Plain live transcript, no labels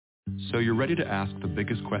So you're ready to ask the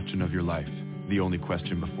biggest question of your life, the only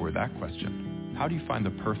question before that question. How do you find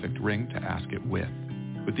the perfect ring to ask it with?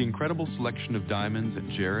 With the incredible selection of diamonds at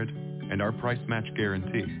Jared and our price match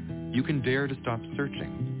guarantee, you can dare to stop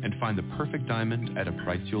searching and find the perfect diamond at a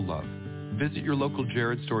price you'll love. Visit your local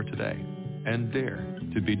Jared store today and dare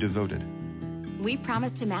to be devoted. We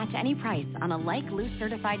promise to match any price on a like loose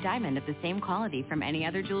certified diamond of the same quality from any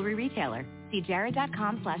other jewelry retailer. See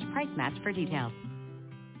jared.com/price match for details.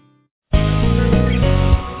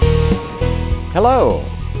 Hello,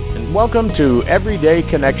 and welcome to Everyday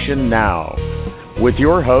Connection Now with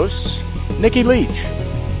your hosts, Nikki Leach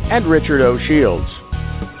and Richard O. Shields,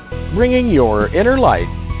 bringing your inner light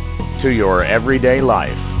to your everyday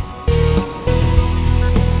life.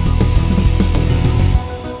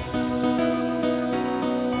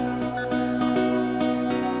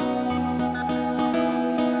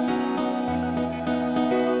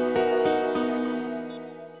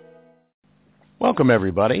 Welcome,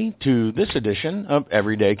 everybody, to this edition of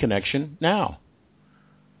Everyday Connection Now.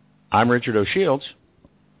 I'm Richard O. Shields,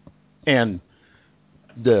 and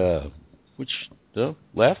to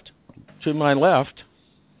my left,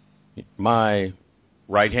 my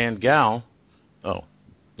right-hand gal,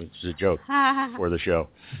 this is a joke for the show,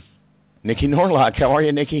 Nikki Norlock. How are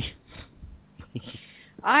you, Nikki?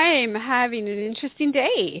 I'm having an interesting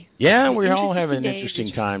day. Yeah, we're all having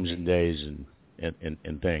interesting times and days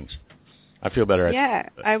and things. I feel better.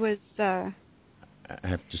 I was I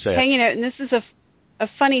have to say hanging out, and this is a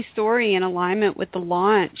funny story in alignment with the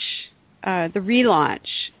launch, the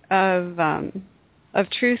relaunch of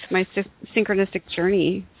Truth, My Synchronistic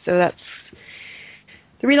Journey. So that's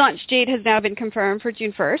the relaunch date has now been confirmed for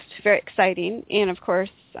June 1st. Very exciting, and of course,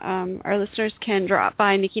 our listeners can drop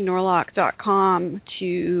by NikkiNorlock.com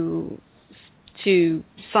to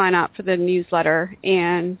sign up for the newsletter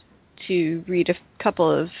and to read a couple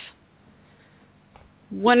of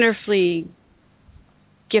wonderfully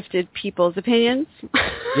gifted people's opinions.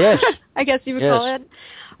 Yes. I guess you would call it.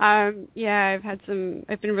 I've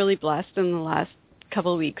been really blessed in the last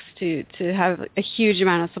couple of weeks to have a huge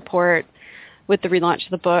amount of support with the relaunch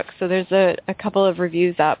of the book. So there's a couple of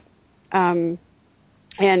reviews up. But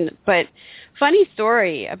funny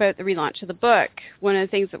story about the relaunch of the book. One of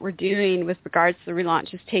the things that we're doing with regards to the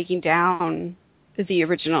relaunch is taking down the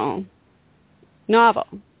original novel,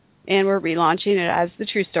 and we're relaunching it as the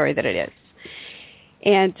true story that it is.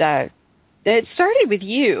 And it started with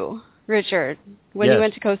you, Richard, when you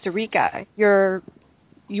went to Costa Rica. Your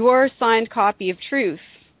signed copy of Truth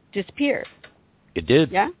disappeared. It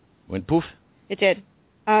did. Yeah? Went poof. It did.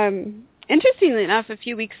 Interestingly enough, a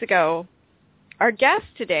few weeks ago, our guest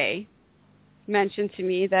today mentioned to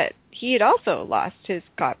me that he had also lost his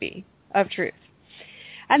copy of Truth.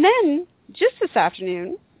 And then, just this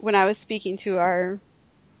afternoon, when I was speaking to our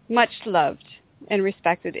much-loved and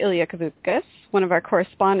respected Ilya Kavoukas, one of our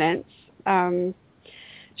correspondents,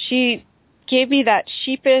 she gave me that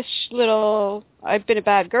sheepish little I've been a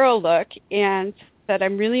bad girl look and said,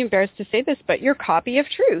 I'm really embarrassed to say this, but your copy of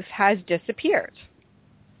Truth has disappeared.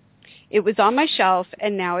 It was on my shelf,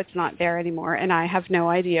 and now it's not there anymore, and I have no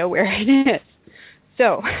idea where it is.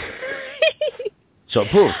 So,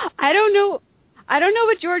 poof. I don't know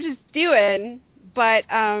what George is doing, but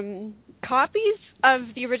copies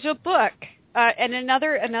of the original book and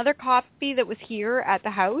another copy that was here at the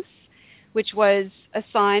house, which was a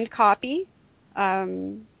signed copy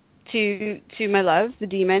to my love, the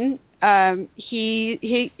demon.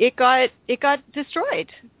 It got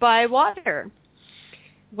destroyed by water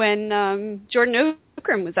when Jordan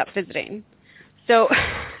Okram was up visiting. So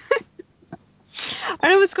I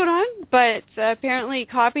don't know what's going on, but apparently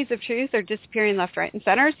copies of Truth are disappearing left, right, and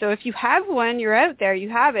center. So if you have one, you're out there, you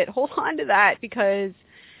have it. Hold on to that, because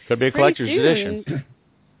could be a collector's edition.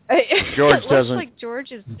 George doesn't. Looks like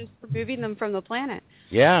George is just removing them from the planet.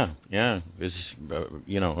 Yeah. It's,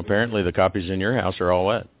 apparently the copies in your house are all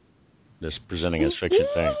wet. This presenting as fiction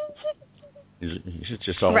thing. It's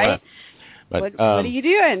just all wet. But, what are you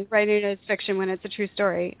doing writing as fiction when it's a true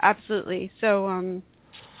story? Absolutely. So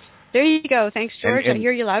there you go. Thanks, George. I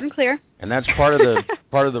hear you loud and clear. And that's part of the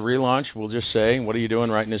relaunch. We'll just say, what are you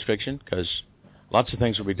doing writing this fiction? Because lots of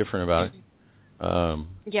things will be different about it.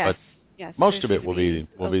 Yes. But most of it will be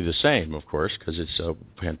the same, of course, because it's a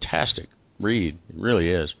fantastic read. It really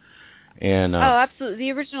is. And absolutely.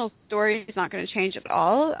 The original story is not going to change at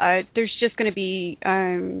all. There's just going to be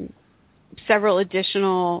several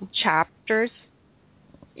additional chapters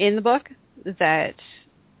in the book that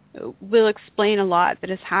will explain a lot that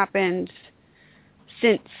has happened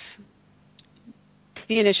since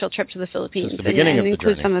the initial trip to the Philippines, the beginning and of the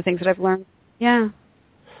include journey. some of the things that I've learned. Yeah.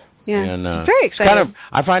 Yeah. And, it's very exciting.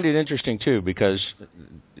 I find it interesting, too, because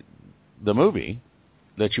the movie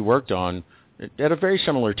that you worked on at a very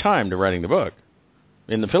similar time to writing the book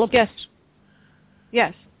in the Philippines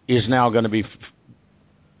Yes. is now going to be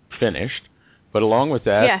finished. But along with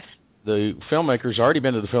that, the filmmaker's already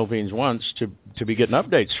been to the Philippines once to be getting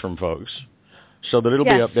updates from folks, so that it'll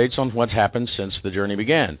be updates on what's happened since the journey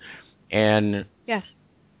began. And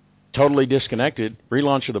totally disconnected,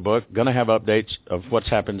 relaunch of the book, going to have updates of what's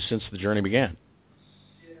happened since the journey began.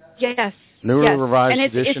 Yes. Newer revised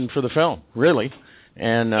edition for the film, really.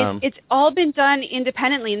 And it's all been done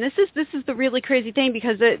independently, and this is the really crazy thing,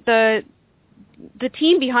 because the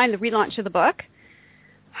team behind the relaunch of the book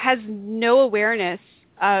has no awareness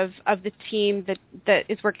of the team that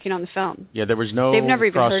is working on the film. Yeah, there was no they've never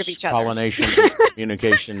even heard of each other. Pollination,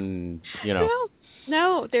 communication,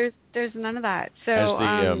 No, there's none of that. So,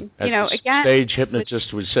 as the again, stage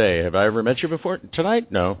hypnotist would say, "Have I ever met you before?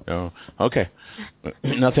 Tonight? No. Okay,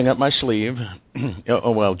 nothing up my sleeve.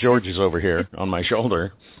 Oh well, George is over here on my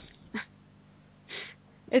shoulder."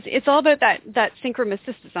 It's all about that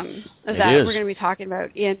synchromysticism that we're going to be talking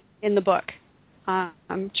about in the book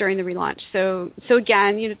during the relaunch. So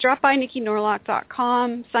again, drop by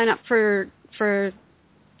NikkiNorlock.com, sign up for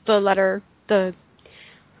the letter,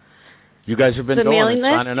 You guys have been going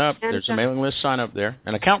and signing up. And there's a mailing list sign up there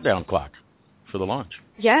and a countdown clock for the launch.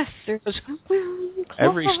 Yes, there's a countdown clock.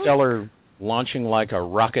 Every stellar launching like a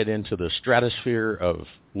rocket into the stratosphere of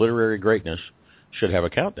literary greatness should have a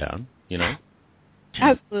countdown,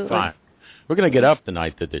 Absolutely. Fine. We're going to get up the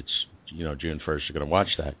night that it's, June 1st. You're going to watch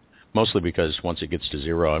that. Mostly because once it gets to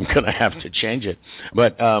 0, I'm going to have to change it.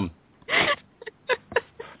 But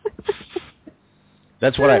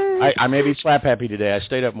that's what I may be slap happy today. I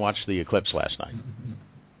stayed up and watched the eclipse last night.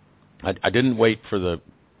 I didn't wait for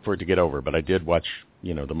it to get over, but I did watch,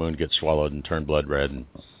 the moon get swallowed and turn blood red, and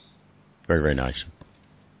very, very nice.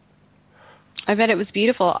 I bet it was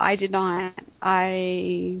beautiful. I did not.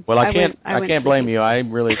 I can't blame you. I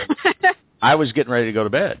really I was getting ready to go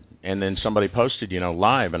to bed, and then somebody posted,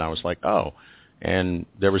 live, and I was like, oh, and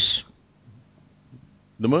there was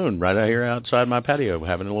the moon right out here outside my patio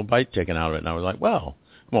having a little bite taken out of it, and I was like, well,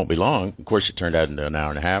 it won't be long. Of course, it turned out into an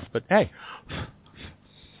hour and a half, but hey,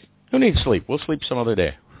 who needs sleep? We'll sleep some other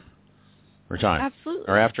day or time. Absolutely.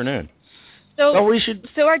 Or afternoon. So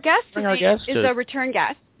our guest is a return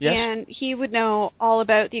guest, and he would know all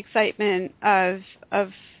about the excitement of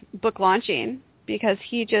book launching because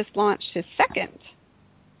he just launched his second,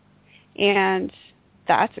 and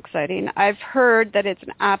that's exciting. I've heard that it's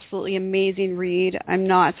an absolutely amazing read. I'm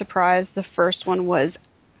not surprised. The first one was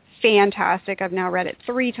fantastic. I've now read it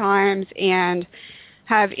 3 times and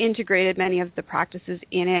have integrated many of the practices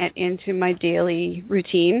in it into my daily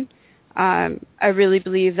routine. I really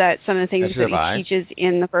believe that some of the things that he teaches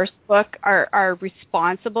in the first book are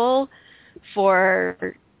responsible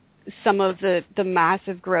for some of the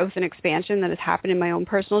massive growth and expansion that has happened in my own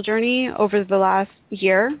personal journey over the last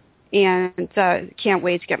year. And can't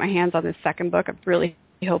wait to get my hands on this second book. I'm really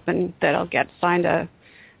hoping that I'll get sent a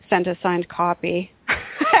signed copy.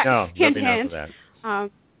 No, let me know for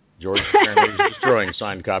that. George apparently is destroying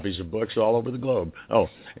signed copies of books all over the globe. Oh,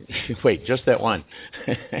 wait, just that one.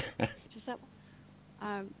 Just that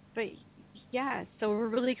one. But yeah, so we're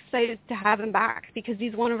really excited to have him back because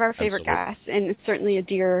he's one of our favorite guests, and it's certainly a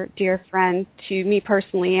dear, dear friend to me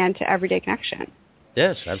personally and to Everyday Connection.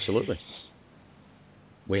 Yes, absolutely.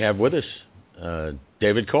 We have with us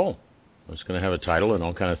David Cole. It's going to have a title and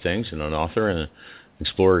all kind of things, and an author and an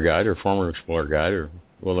explorer guide or former explorer guide, or,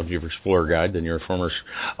 well, if you're an explorer guide, then you're a former...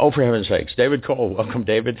 Oh, for heaven's sakes. David Cole. Welcome,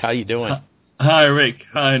 David. How you doing? Hi, Rick.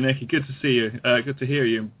 Hi, Nikki. Good to see you. Good to hear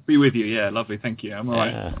you. Be with you. Yeah, lovely. Thank you. I'm all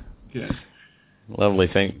right. Good. Lovely.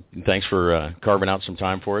 Thanks for carving out some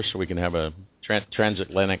time for us so we can have a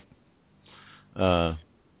transatlantic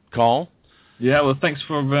call. Yeah, well, thanks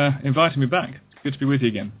for inviting me back. Good to be with you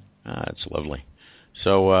again. That's lovely.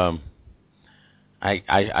 So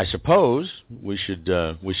I suppose we should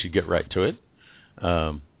get right to it.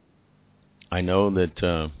 I know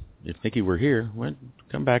that if Nikki were here,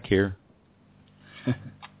 come back here.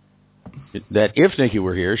 That if Nikki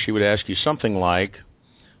were here, she would ask you something like,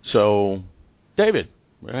 so, David,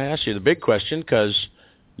 I asked you the big question because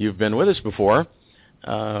you've been with us before.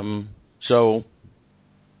 So,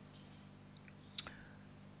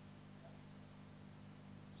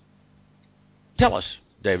 tell us,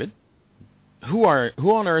 David, who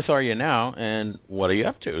on earth are you now, and what are you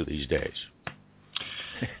up to these days?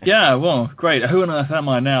 Yeah, well, great. Who on earth am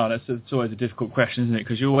I now? It's always a difficult question, isn't it?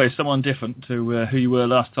 Because you're always someone different to who you were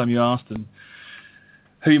last time you asked. And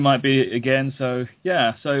who you might be again. So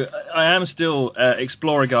I am still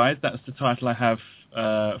Explorer Guide. That's the title I have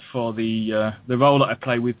for the role that I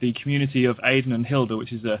play with the community of Aidan and Hilda,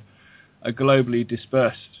 which is a globally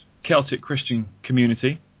dispersed Celtic Christian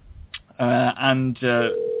community. And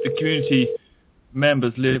the community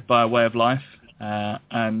members live by a way of life,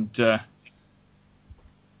 and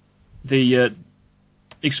the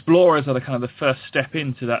explorers are the kind of the first step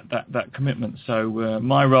into that commitment. So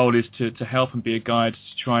my role is to help and be a guide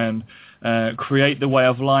to try and create the way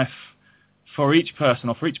of life for each person,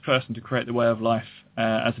 or for each person to create the way of life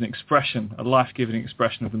as an expression, a life-giving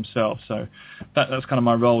expression of themselves. So that's kind of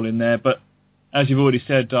my role in there. But as you've already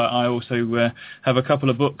said, I also have a couple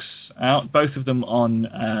of books out, both of them on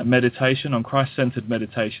meditation, on Christ-centered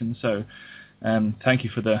meditation. So thank you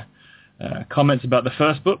for the comments about the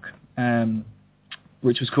first book,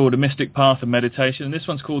 which was called A Mystic Path of Meditation. And this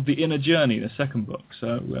one's called The Inner Journey, the second book.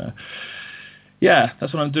 So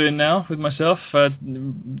that's what I'm doing now with myself,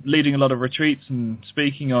 leading a lot of retreats and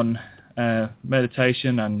speaking on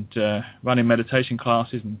meditation and running meditation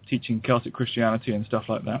classes and teaching Celtic Christianity and stuff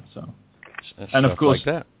like that. So. And of course,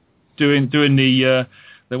 like that. doing the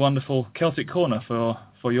wonderful Celtic Corner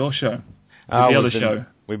for your show, the other show.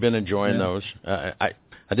 We've been enjoying those. I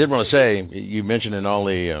did want to say, you mentioned in all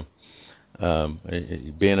the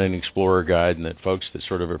being an explorer guide, and that folks that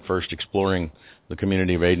sort of are first exploring the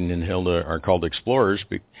community of Aidan and Hilda are called explorers.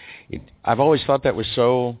 I've always thought that was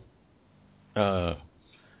so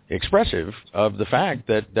expressive of the fact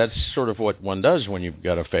that that's sort of what one does when you've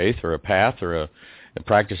got a faith or a path or a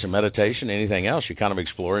practice of meditation, anything else, you kind of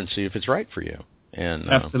explore and see if it's right for you. And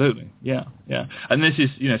absolutely, yeah. And this is,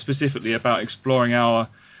 specifically about exploring our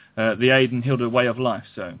the Aidan Hilda way of life.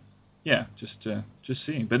 So, just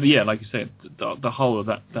seeing. But like you said, the whole of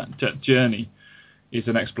that journey is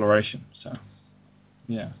an exploration. So,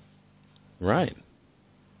 yeah. Right.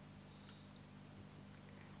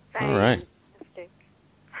 All right.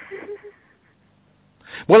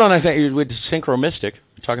 Well, and I think with Synchromystic,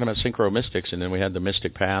 we're talking about Synchromystics, and then we had the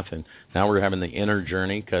Mystic Path, and now we're having the Inner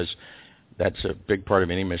Journey, because that's a big part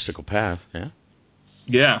of any mystical path, yeah?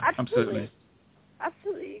 Yeah, absolutely.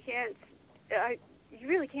 Absolutely. You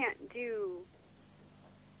really can't do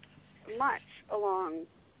much along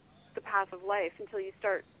the path of life until you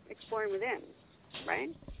start exploring within, right?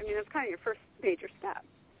 I mean, that's kind of your first major step.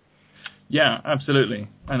 Yeah, absolutely,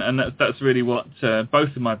 and that's really what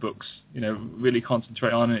both of my books, really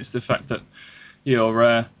concentrate on. And it's the fact that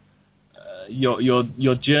your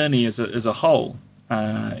journey as a whole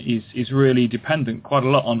is really dependent quite a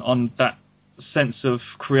lot on that sense of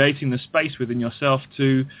creating the space within yourself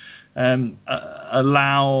to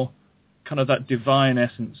allow kind of that divine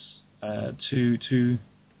essence to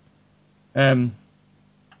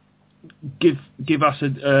give us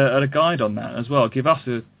a guide on that as well. Give us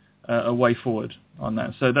a way forward on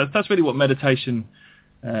that. So that's really what meditation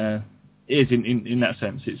is in that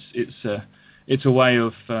sense. It's a way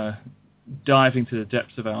of diving to the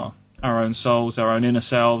depths of our own souls, our own inner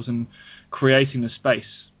selves, and creating the space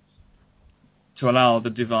to allow the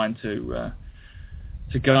divine to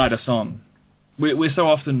guide us on. We're so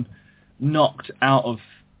often knocked out of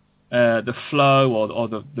the flow or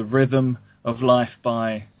the rhythm of life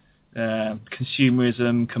by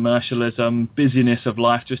consumerism, commercialism, busyness of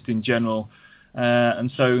life just in general, and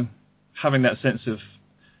so having that sense of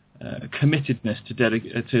committedness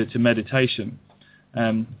to meditation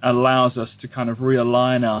allows us to kind of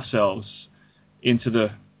realign ourselves into the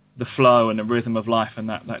flow and the rhythm of life and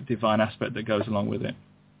that divine aspect that goes along with it.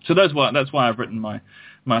 So that's why I've written my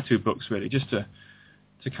two books, really, just to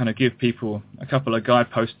kind of give people a couple of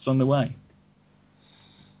guideposts on the way.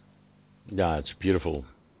 Yeah, it's a beautiful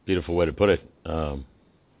way to put it. And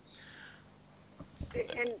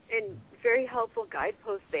very helpful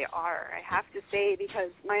guideposts they are, I have to say,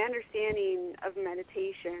 because my understanding of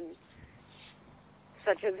meditation,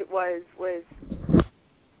 such as it was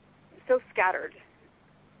so scattered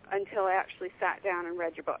until I actually sat down and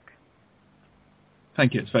read your book.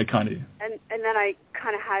 Thank you. It's very kind of you. And then I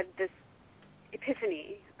kind of had this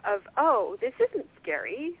epiphany of, oh, this isn't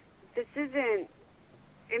scary. This isn't...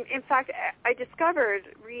 In fact, I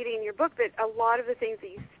discovered reading your book that a lot of the things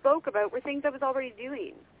that you spoke about were things I was already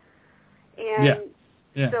doing. And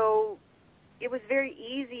so it was very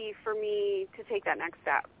easy for me to take that next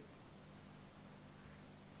step.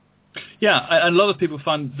 Yeah, and a lot of people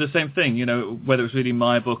find the same thing, whether it's reading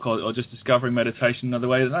my book or just discovering meditation another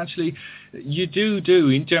way, that actually you do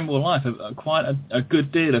in general life quite a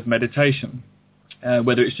good deal of meditation.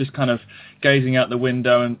 Whether it's just kind of gazing out the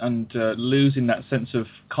window and losing that sense of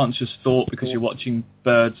conscious thought because you're watching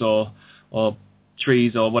birds or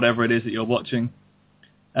trees or whatever it is that you're watching,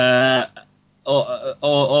 or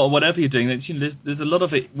whatever you're doing. There's a lot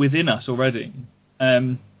of it within us already,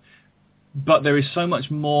 but there is so much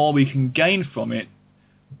more we can gain from it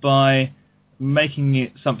by making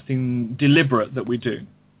it something deliberate that we do,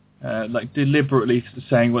 like deliberately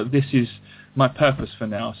saying, well, this is my purpose for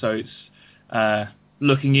now. So it's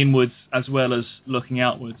looking inwards as well as looking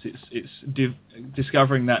outwards. It's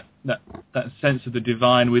discovering that sense of the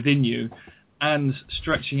divine within you and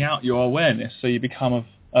stretching out your awareness so you become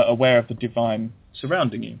aware of the divine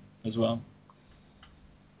surrounding you as well.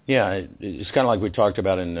 Yeah, it's kind of like we talked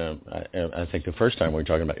about in, I think the first time we were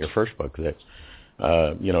talking about your first book, that,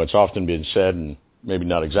 it's often been said, and maybe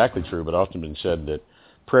not exactly true, but often been said that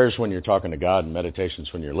prayer's when you're talking to God and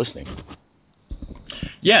meditation's when you're listening.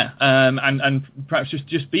 Yeah, and perhaps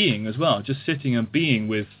just being as well, just sitting and being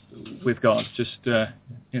with God, just,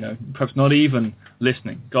 perhaps not even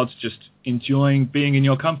listening. God's just enjoying being in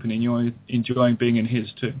your company, and you're enjoying being in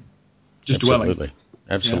His too. Just dwelling.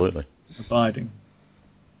 Absolutely. Yeah. Abiding.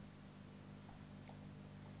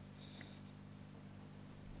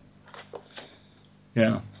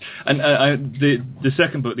 Yeah. And the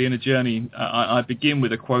second book, The Inner Journey, I begin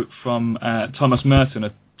with a quote from Thomas Merton,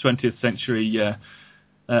 a 20th century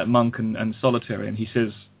monk and solitary, and he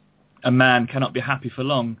says, "A man cannot be happy for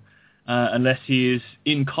long unless he is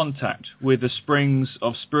in contact with the springs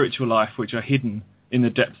of spiritual life which are hidden in the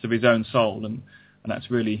depths of his own soul." And that's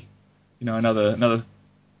really, another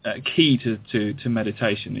key to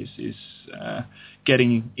meditation is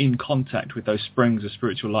getting in contact with those springs of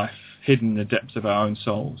spiritual life hidden in the depths of our own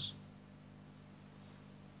souls.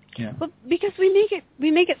 Yeah. Well, because we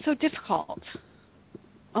make it so difficult.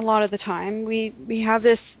 A lot of the time, we have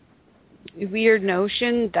this weird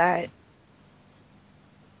notion that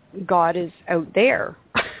God is out there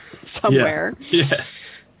somewhere. Yeah.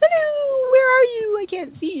 Hello, where are you? I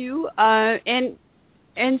can't see you.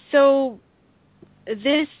 And so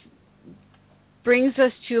this brings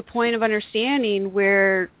us to a point of understanding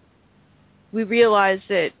where we realize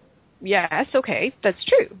that, yes, okay, that's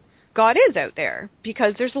true. God is out there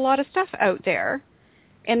because there's a lot of stuff out there,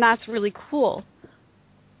 and that's really cool.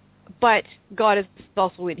 But God is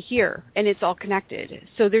also in here, and it's all connected.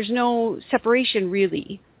 So there's no separation,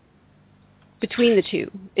 really, between the two.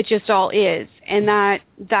 It just all is. And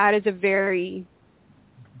that is a very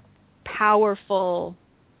powerful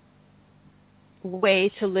way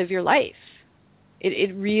to live your life.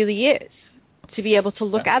 It really is. To be able to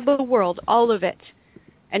look at the world, all of it,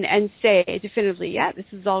 and say definitively, yeah, this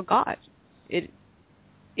is all God. It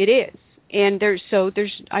is. And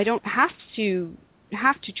I don't have to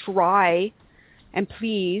try and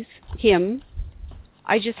please Him.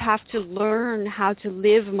 I just have to learn how to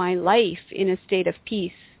live my life in a state of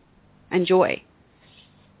peace and joy.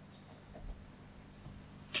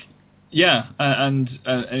 Yeah, and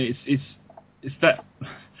it's that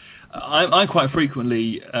I quite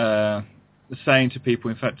frequently saying to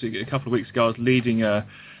people. In fact, a couple of weeks ago, I was leading a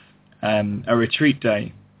retreat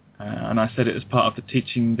day, and I said it as part of the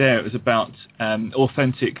teaching there. It was about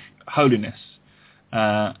authentic holiness.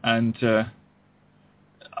 And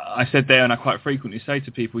I said there, and I quite frequently say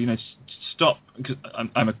to people, stop, because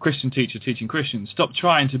I'm a Christian teacher teaching Christians, stop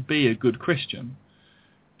trying to be a good Christian,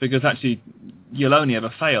 because actually you'll only ever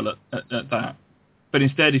fail at that. But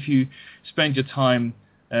instead, if you spend your time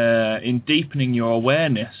in deepening your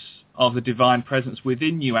awareness of the divine presence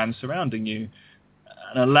within you and surrounding you,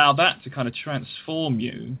 and allow that to kind of transform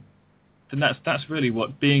you, then that's really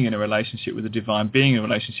what being in a relationship with the divine, being in a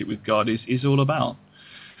relationship with God is all about.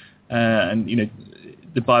 And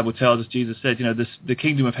the Bible tells us, Jesus said, the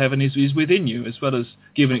kingdom of heaven is within you, as well as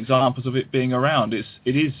giving examples of it being around.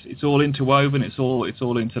 It's all interwoven. It's all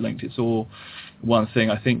interlinked. It's all one thing.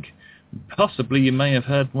 I think possibly you may have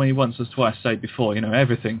heard me once or twice say before,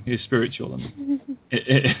 everything is spiritual, and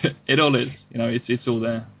it all is. It's all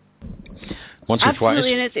there. Once or twice?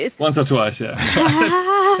 Absolutely, and it's once or twice, yeah.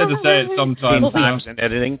 I tend to say it sometimes. In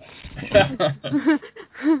editing.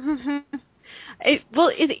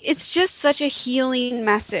 It's just such a healing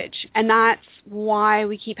message, and that's why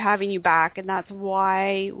we keep having you back, and that's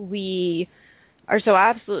why we are so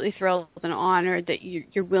absolutely thrilled and honored that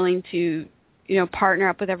you're willing to, partner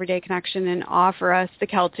up with Everyday Connection and offer us the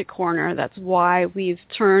Celtic Corner. That's why we've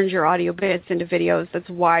turned your audio bits into videos. That's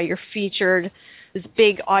why you're featured. This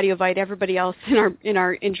big audio bite. Everybody else in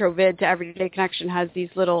our intro vid to Everyday Connection has these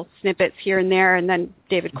little snippets here and there, and then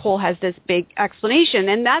David Cole has this big explanation.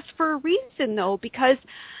 And that's for a reason, though, because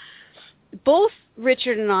both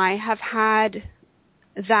Richard and I have had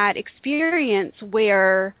that experience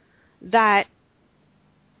where that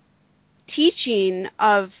teaching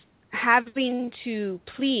of having to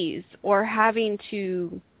please or having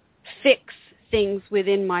to fix things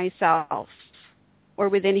within myself or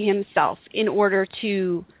within himself in order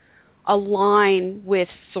to align with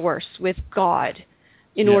Source, with God,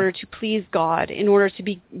 in order to please God, in order to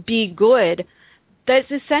be good. That's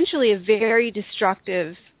essentially a very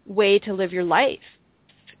destructive way to live your life.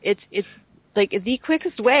 It's like the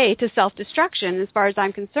quickest way to self-destruction as far as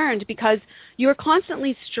I'm concerned, because you're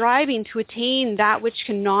constantly striving to attain that which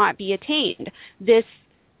cannot be attained. This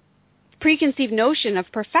preconceived notion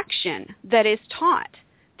of perfection that is taught,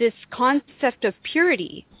 this concept of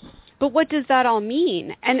purity. But what does that all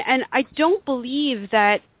mean? And I don't believe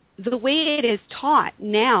that the way it is taught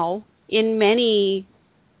now in many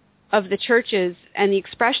of the churches and the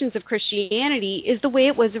expressions of Christianity is the way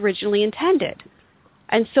it was originally intended.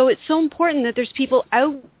 And so it's so important that there's people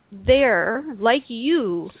out there like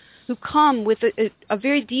you who come with a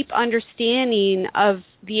very deep understanding of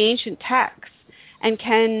the ancient texts and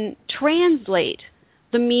can translate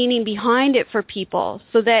the meaning behind it for people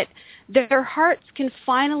so that their hearts can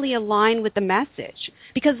finally align with the message.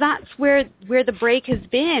 Because that's where the break has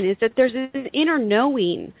been, is that there's an inner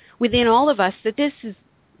knowing within all of us that this,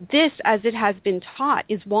 as it has been taught,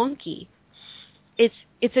 is wonky.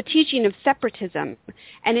 It's a teaching of separatism,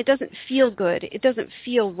 and it doesn't feel good. It doesn't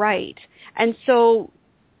feel right. And so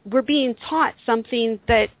we're being taught something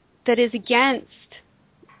that is against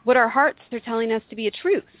what our hearts are telling us to be a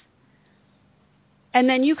truth. And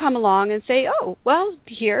then you come along and say, oh, well,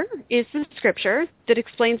 here is the scripture that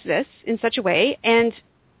explains this in such a way, and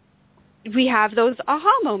we have those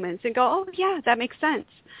aha moments and go, oh, yeah, that makes sense.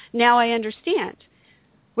 Now I understand.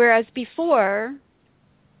 Whereas before,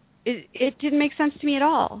 it didn't make sense to me at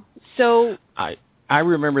all. So I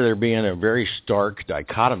remember there being a very stark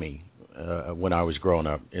dichotomy when I was growing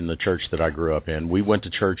up in the church that I grew up in. We went to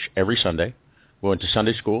church every Sunday. We went to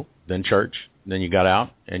Sunday school, then church, then you got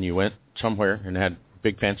out and you went somewhere and had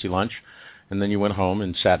big fancy lunch, and then you went home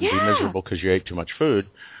and sat and be miserable because you ate too much food.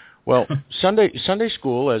 Well, Sunday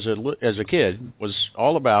school as a kid was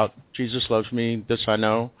all about Jesus loves me, this I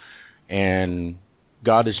know, and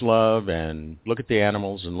God is love, and look at the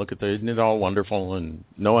animals, and look at isn't it all wonderful, and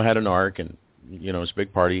Noah had an ark, and it's a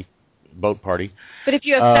big party, boat party. But if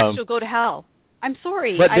you have sex, you'll go to hell. I'm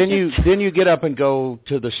sorry. But then you get up and go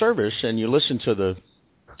to the service, and you listen to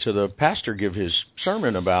the pastor give his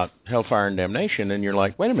sermon about hellfire and damnation, and you're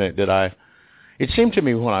like, wait a minute, it seemed to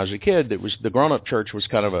me when I was a kid that the grown-up church was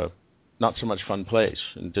kind of a not so much fun place,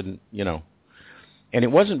 and didn't, and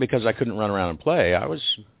it wasn't because I couldn't run around and play. I was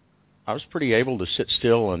pretty able to sit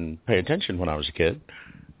still and pay attention when I was a kid.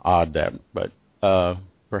 Odd that, but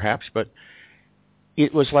perhaps. But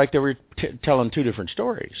it was like they were telling two different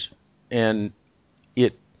stories, and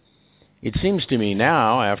it seems to me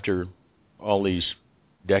now, after all these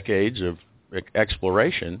decades of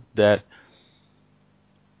exploration, that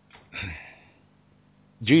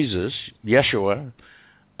Jesus, Yeshua,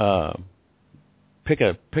 pick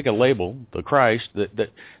a label, the Christ,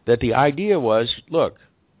 that the idea was, look,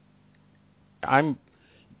 I'm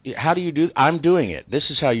doing it. This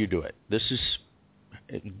is how you do it.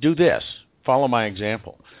 Do this. Follow my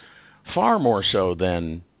example. Far more so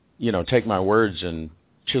than, take my words and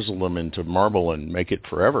chisel them into marble and make it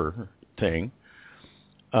forever thing.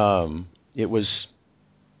 It was,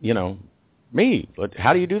 me. But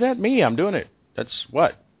how do you do that? Me. I'm doing it. That's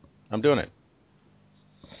what? I'm doing it.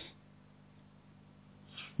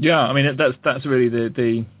 Yeah, I mean that's really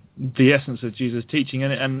the essence of Jesus' teaching,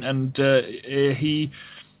 and he.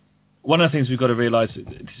 One of the things we've got to realise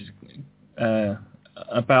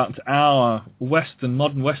about our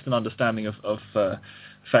modern Western understanding of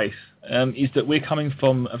faith is that we're coming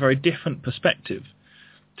from a very different perspective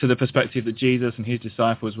to the perspective that Jesus and his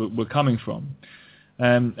disciples were coming from,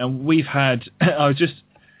 and we've had. I've just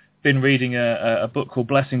been reading a book called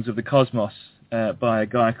Blessings of the Cosmos. By a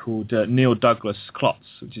guy called Neil Douglas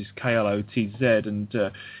Klotz, which is Klotz, and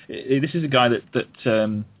this is a guy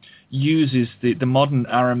that uses the modern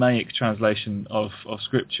Aramaic translation of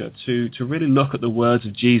Scripture to really look at the words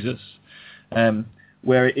of Jesus,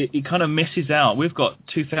 where it kind of misses out. We've got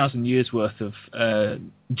 2,000 years worth of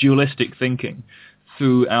dualistic thinking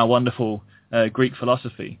through our wonderful Greek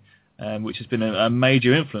philosophy, which has been a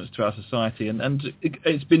major influence to our society, and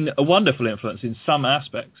it's been a wonderful influence in some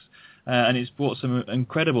aspects. And it's brought some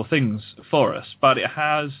incredible things for us, but it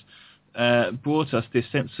has brought us this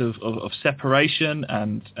sense of separation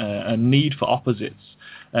and a need for opposites,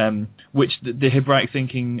 which the Hebraic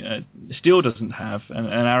thinking still doesn't have, and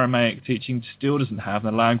Aramaic teaching still doesn't have,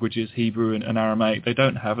 and the languages Hebrew and Aramaic they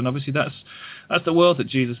don't have. And obviously that's the world that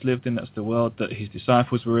Jesus lived in, that's the world that his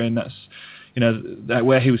disciples were in, that's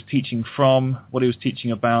where he was teaching from, what he was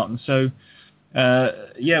teaching about. And so,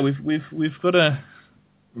 we've got to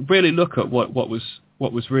really look at what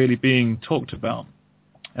was really being talked about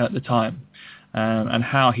at the time, and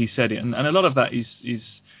how he said it. And a lot of that is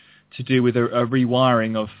to do with a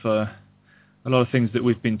rewiring of a lot of things that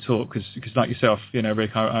we've been taught. Because like yourself,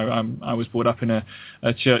 Rick, I was brought up in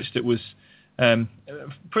a church that was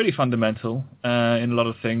pretty fundamental in a lot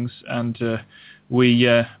of things, and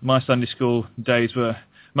my Sunday school days were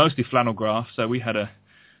mostly flannel graph, so we had a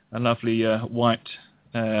lovely white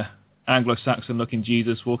Anglo-Saxon looking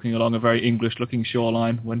Jesus walking along a very English looking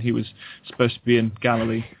shoreline when he was supposed to be in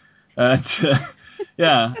Galilee. And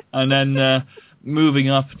then moving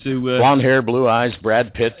up to blonde hair, blue eyes,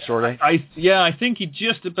 Brad Pitt sort of. I think he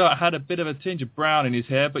just about had a bit of a tinge of brown in his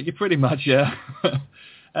hair, but you pretty much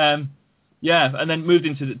and then moved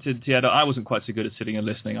into theatre. I wasn't quite so good at sitting and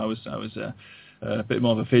listening. I was a bit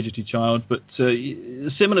more of a fidgety child, but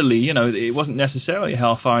similarly, it wasn't necessarily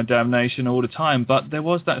hellfire and damnation all the time, but there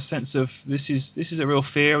was that sense of this is a real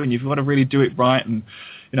fear, and you've got to really do it right, and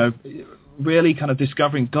really kind of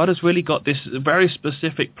discovering God has really got this very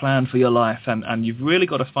specific plan for your life, and you've really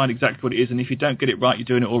got to find exactly what it is, and if you don't get it right, you're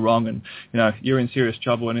doing it all wrong, and you're in serious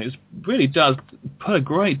trouble, and it really does put a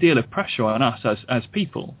great deal of pressure on us as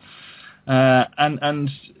people, and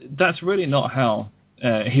that's really not how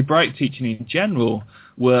Hebraic teaching in general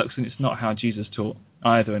works, and it's not how Jesus taught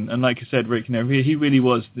either. And like I said, Rick, he really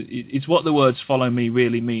was. It's what the words "follow me"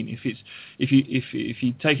 really mean. If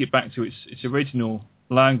you take it back to its original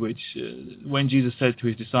language, when Jesus said to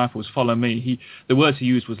his disciples, "Follow me," the words he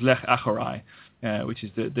used was "lech acharai," which is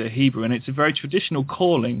the Hebrew, and it's a very traditional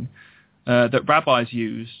calling that rabbis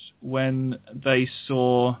used when they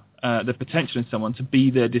saw the potential in someone to be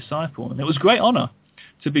their disciple, and it was great honor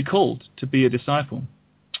to be called to be a disciple,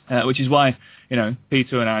 which is why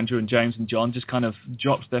Peter and Andrew and James and John just kind of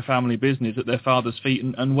dropped their family business at their father's feet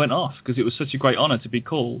and went off, because it was such a great honor to be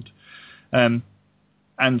called. And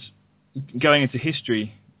going into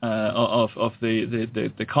history of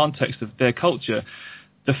the context of their culture,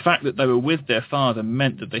 the fact that they were with their father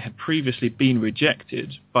meant that they had previously been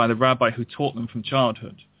rejected by the rabbi who taught them from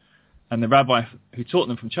childhood, and the rabbi who taught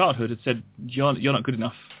them from childhood had said, "You're not good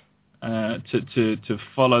enough to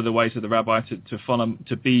follow the ways of the rabbi,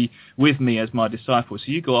 to be with me as my disciple. So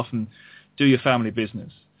you go off and do your family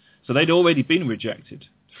business." So they'd already been rejected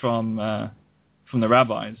from the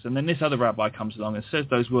rabbis, and then this other rabbi comes along and says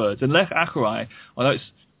those words. And lech acharai, although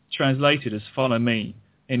it's translated as "follow me"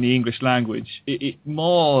 in the English language, it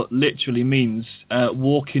more literally means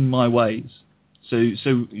walk in my ways. So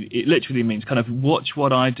it literally means kind of watch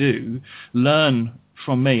what I do, learn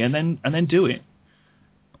from me, and then do it.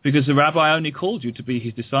 Because the rabbi only called you to be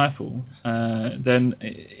his disciple, then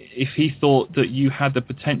if he thought that you had the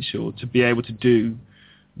potential to be able to do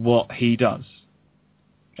what he does.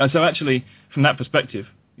 And so actually, from that perspective,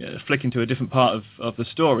 flicking to a different part of the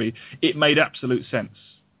story, it made absolute sense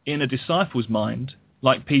in a disciple's mind,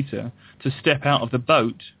 like Peter, to step out of the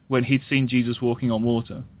boat when he'd seen Jesus walking on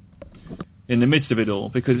water in the midst of it all.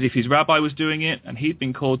 Because if his rabbi was doing it and he'd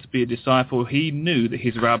been called to be a disciple, he knew that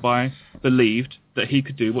his rabbi believed that he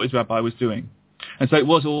could do what his rabbi was doing. And so it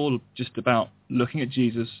was all just about looking at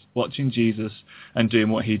Jesus, watching Jesus, and doing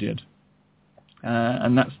what he did.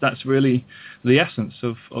 And that's really the essence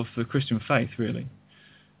of the Christian faith, really.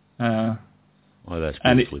 Well, that's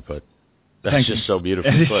beautifully put. That's just so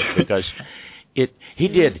beautifully put, because he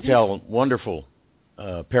did tell wonderful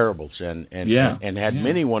parables and had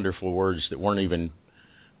many wonderful words that weren't even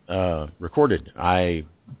recorded.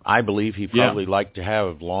 I believe he probably liked to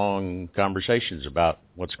have long conversations about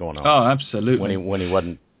what's going on. Oh, absolutely. When he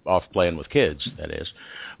wasn't off playing with kids, that is.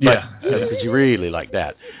 But, because he really liked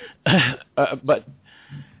that. But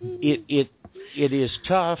it is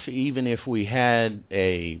tough, even if we had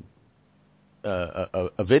a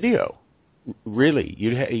video. Really,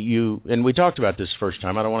 you and we talked about this first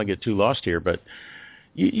time. I don't want to get too lost here, but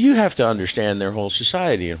you have to understand their whole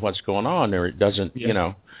society and what's going on there. It doesn't,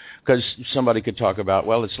 because somebody could talk about,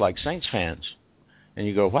 well, it's like Saints fans, and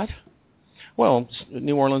you go, what? Well,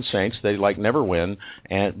 New Orleans Saints, they never win,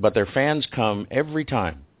 but their fans come every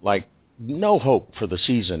time, like no hope for the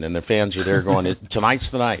season, and the fans are there going, tonight's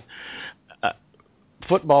the night.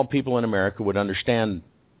 Football people in America would understand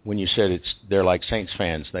when you said they're like Saints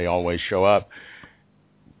fans, they always show up.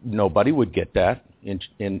 Nobody would get that in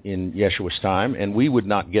Yeshua's time, and we would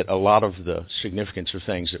not get a lot of the significance of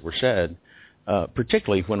things that were said,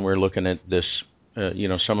 particularly when we're looking at this,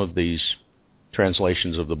 some of these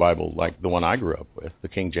translations of the Bible, like the one I grew up with, the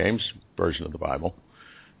King James version of the Bible.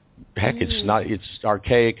 Heck, it's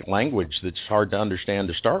archaic language that's hard to understand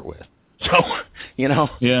to start with. So, you know.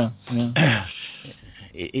 Yeah.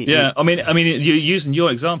 Yeah, I mean, you're using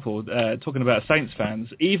your example, talking about Saints fans,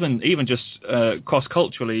 even just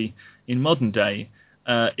cross-culturally in modern day,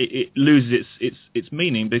 it loses its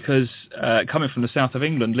meaning because coming from the south of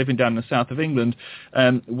England, living down in the south of England,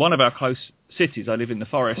 one of our close cities, I live in the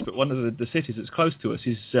Forest, but one of the cities that's close to us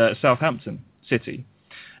is Southampton City.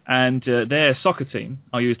 And their soccer team,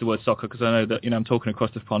 I'll use the word soccer because I know that I'm talking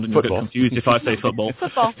across the pond and you'll get confused if I say football.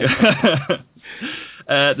 Football.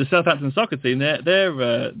 The Southampton soccer team,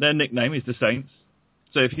 their nickname is the Saints.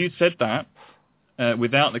 So if you'd said that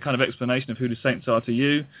without the kind of explanation of who the Saints are to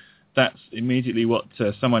you, that's immediately what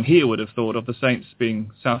someone here would have thought of the Saints being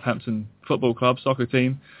Southampton Football Club soccer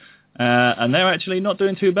team, and they're actually not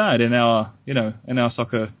doing too bad in our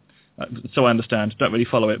soccer. So I understand, don't really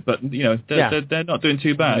follow it, but they're not doing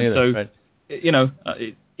too bad. Either, so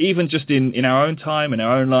right. Even just in our own time, in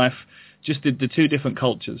our own life, just the two different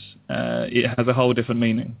cultures, it has a whole different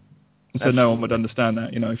meaning. And so no one would understand that.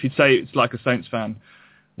 If you'd say it's like a Saints fan,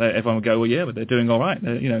 everyone would go, well, yeah, but they're doing all right.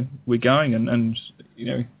 We're going and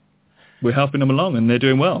we're helping them along and they're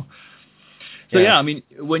doing well. So yeah, I mean,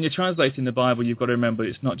 when you're translating the Bible, you've got to remember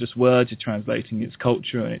it's not just words you're translating; it's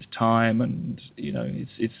culture and it's time, and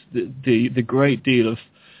it's the great deal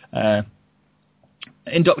of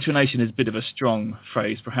indoctrination is a bit of a strong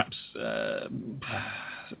phrase, perhaps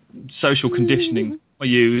social conditioning I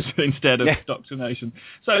use instead of indoctrination.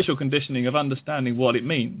 Social conditioning of understanding what it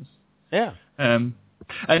means. Yeah.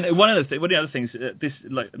 And one of the other things, this,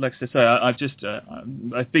 like I say,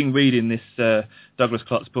 I've been reading this Douglas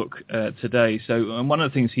Clark's book today. So one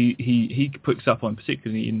of the things he picks up on,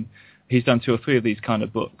 particularly he's done 2 or 3 of these kind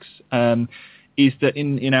of books, is that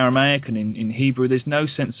in Aramaic and in Hebrew, there's no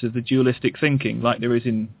sense of the dualistic thinking like there is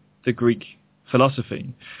in the Greek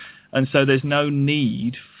philosophy, and so there's no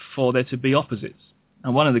need for there to be opposites.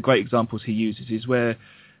 And one of the great examples he uses is where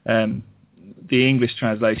the English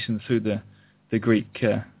translation through the Greek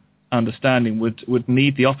understanding would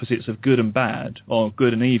need the opposites of good and bad, or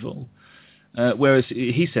good and evil, whereas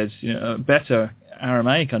he says a better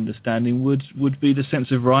Aramaic understanding would be the sense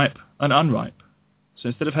of ripe and unripe. So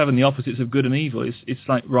instead of having the opposites of good and evil, it's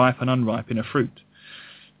like ripe and unripe in a fruit,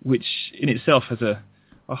 which in itself has a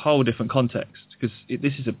whole different context, because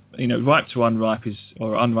this is ripe to unripe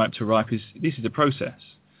or unripe to ripe this is a process,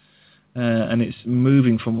 and it's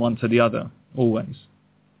moving from one to the other always.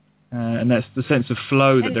 And that's the sense of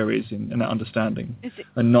flow that there is in that understanding,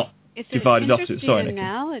 and not divided opposites. Sorry, Nikki.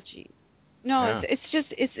 Analogy. No,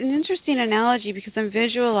 it's an interesting analogy because I'm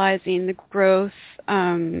visualizing the growth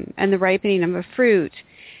and the ripening of a fruit,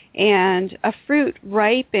 and a fruit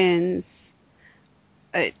ripens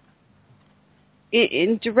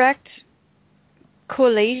in direct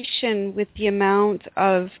correlation with the amount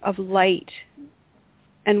of light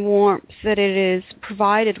and warmth that it is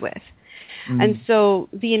provided with. And so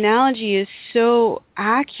the analogy is so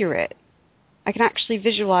accurate. I can actually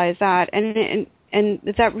visualize that, and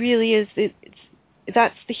that really is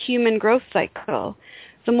that's the human growth cycle.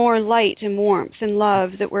 The more light and warmth and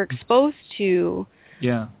love that we're exposed to,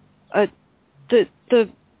 the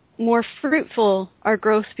more fruitful our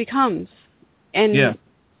growth becomes, and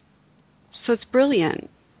so it's brilliant.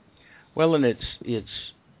 Well, and it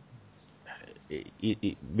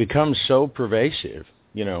becomes so pervasive,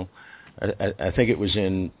 I think it was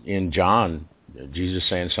in John, Jesus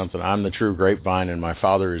saying something, I'm the true grapevine and my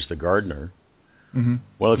Father is the gardener. Mm-hmm.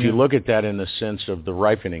 Well, if you look at that in the sense of the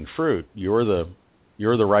ripening fruit, you're the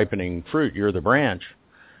ripening fruit, you're the branch.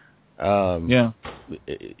 It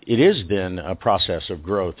is then a process of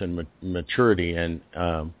growth and maturity, and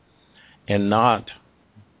not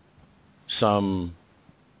some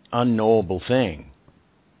unknowable thing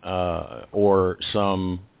or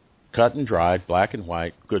some cut and dried, black and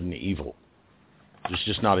white, good and evil. There's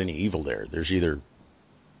just not any evil there. There's either,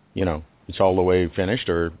 it's all the way finished,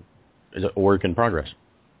 or is it a work in progress.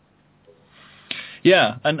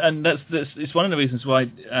 Yeah, and that's it's one of the reasons why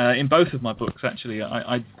in both of my books actually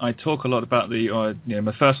I talk a lot about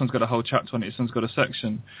my first one's got a whole chapter on it. This one's got a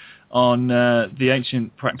section on the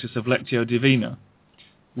ancient practice of Lectio Divina,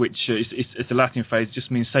 which it's a Latin phrase,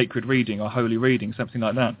 just means sacred reading or holy reading, something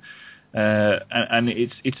like that. And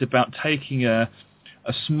it's about taking a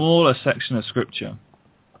smaller section of Scripture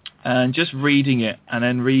and just reading it and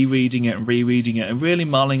then rereading it and really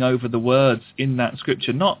mulling over the words in that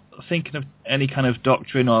Scripture, not thinking of any kind of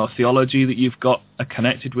doctrine or theology that you've got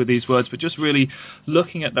connected with these words, but just really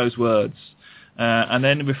looking at those words and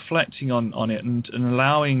then reflecting on it and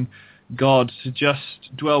allowing God to just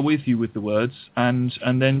dwell with you with the words and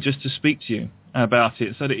then just to speak to you about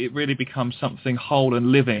it, so that it really becomes something whole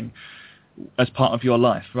and living, as part of your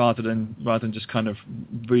life, rather than just kind of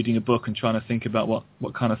reading a book and trying to think about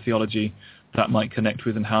what kind of theology that might connect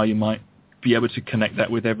with and how you might be able to connect that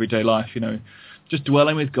with everyday life. Just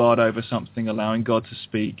dwelling with God over something, allowing God to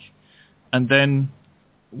speak, and then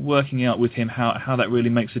working out with him how that really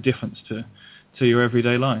makes a difference to your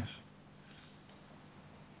everyday life.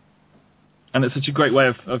 And it's such a great way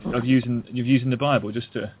of using the Bible,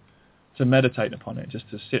 just to meditate upon it, just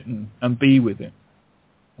to sit and be with it.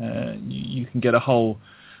 You can get a whole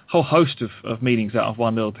host of meanings out of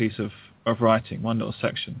one little piece of writing, one little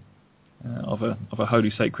section of a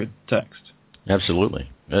holy sacred text. Absolutely,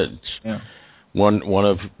 it's one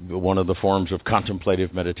of the forms of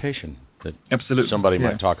contemplative meditation that somebody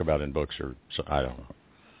might talk about in books, or I don't know.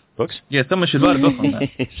 Books? Yeah, someone should write a book on that.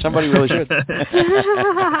 Somebody really should.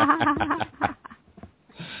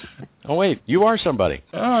 Oh wait, you are somebody.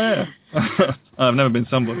 Oh yeah. I've never been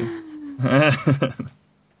somebody.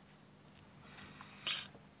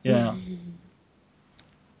 Yeah.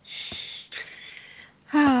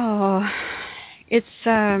 Oh, it's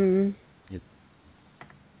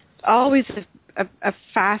always a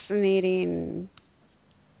fascinating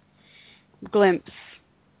glimpse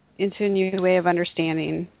into a new way of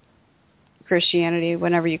understanding Christianity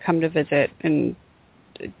whenever you come to visit, and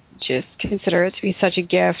just consider it to be such a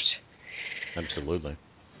gift. Absolutely.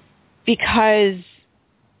 Because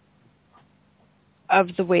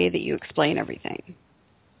of the way that you explain everything.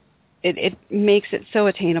 It makes it so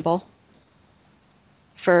attainable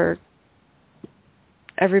for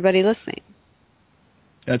everybody listening.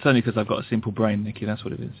 Yeah, it's only because I've got a simple brain, Nikki. That's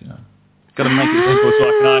what it is, Got to make it simple so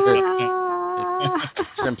I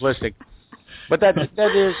can simplistic. But that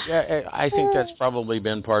is, I think that's probably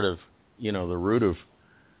been part of, the root of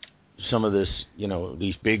some of this,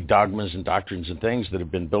 these big dogmas and doctrines and things that have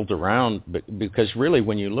been built around. Because really,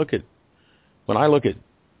 when I look at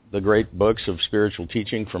the great books of spiritual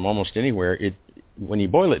teaching from almost anywhere, when you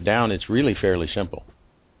boil it down, it's really fairly simple.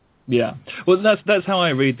 Yeah, well, that's how I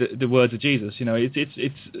read the words of Jesus.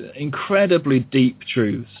 It's incredibly deep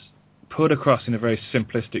truths put across in a very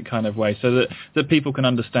simplistic kind of way, so that people can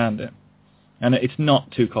understand it, and it's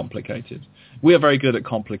not too complicated. We are very good at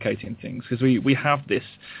complicating things because we have this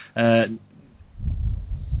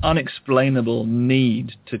unexplainable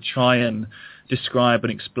need to try and describe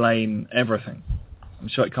and explain everything. I'm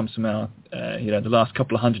sure it comes from our, the last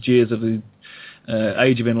couple of 100 years of the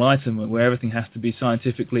age of enlightenment, where everything has to be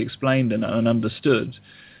scientifically explained and understood.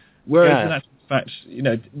 Whereas in actual fact,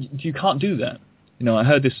 you can't do that. I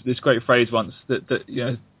heard this great phrase once that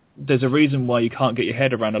there's a reason why you can't get your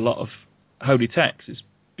head around a lot of holy text. It's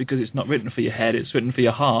because it's not written for your head; it's written for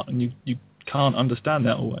your heart, and you can't understand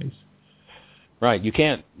that always. Right. You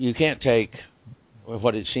can't take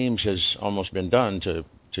what it seems has almost been done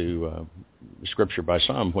to Scripture by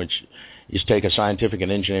some, which is take a scientific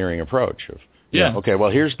and engineering approach of, okay,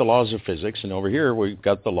 well, here's the laws of physics, and over here we've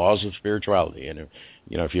got the laws of spirituality, and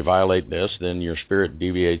if you violate this, then your spirit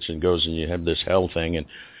deviates and goes, and you have this hell thing, and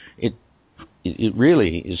it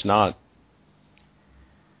really is not.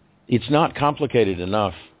 It's not complicated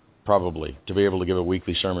enough, probably, to be able to give a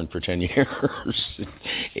weekly sermon for 10 years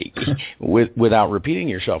without repeating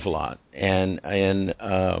yourself a lot,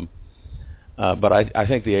 but I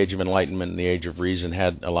think the Age of Enlightenment and the Age of Reason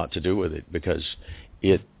had a lot to do with it, because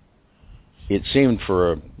it seemed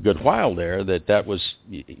for a good while there that was,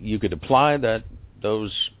 you could apply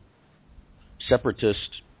those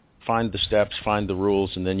separatists, find the steps, find the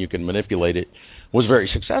rules, and then you can manipulate it, was very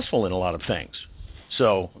successful in a lot of things.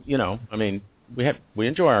 So, we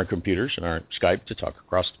enjoy our computers and our Skype to talk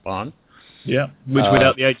across the pond. Yeah, which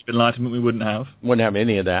without the Age of Enlightenment we wouldn't have. Wouldn't have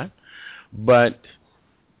any of that. But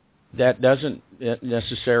that doesn't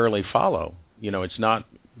necessarily follow. It's not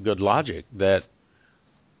good logic that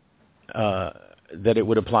it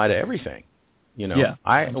would apply to everything. When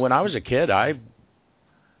I was a kid,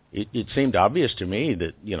 it seemed obvious to me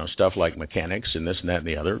that stuff like mechanics and this and that and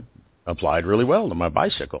the other applied really well to my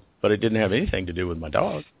bicycle, but it didn't have anything to do with my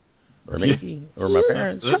dog or me or my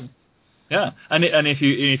parents. Yeah, and if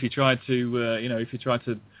you try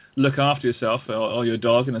to look after yourself or your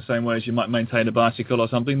dog in the same way as you might maintain a bicycle or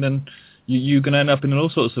something, then you can end up in all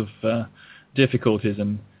sorts of difficulties,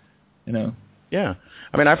 and Yeah,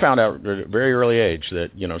 I found out at a very early age that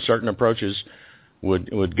certain approaches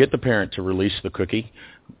would get the parent to release the cookie,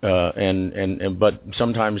 but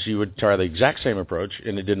sometimes you would try the exact same approach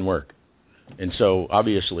and it didn't work, and so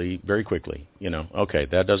obviously very quickly okay,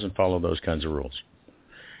 that doesn't follow those kinds of rules,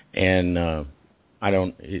 and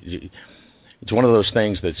it's one of those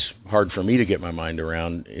things that's hard for me to get my mind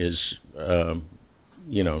around, is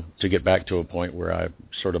to get back to a point where I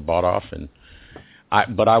sort of bought off, and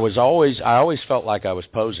But I always felt like I was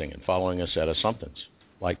posing and following a set of somethings,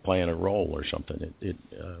 like playing a role or something. You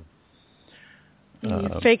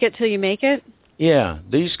fake it till you make it? Yeah,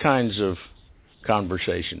 these kinds of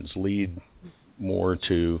conversations lead more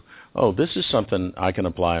to, this is something I can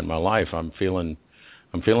apply in my life. I'm feeling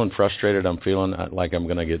frustrated. I'm feeling like I'm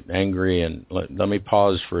going to get angry, and let me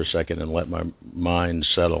pause for a second and let my mind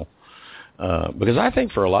settle. Because I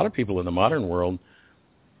think for a lot of people in the modern world,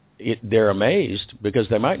 they're amazed because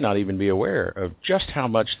they might not even be aware of just how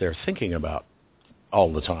much they're thinking about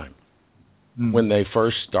all the time when they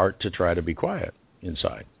first start to try to be quiet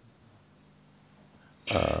inside.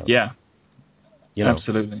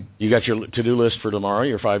 Absolutely. You got your to-do list for tomorrow,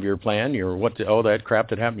 your 5-year plan, that crap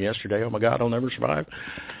that happened yesterday, oh my God, I'll never survive.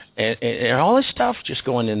 And all this stuff just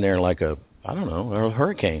going in there like a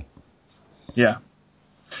hurricane. Yeah.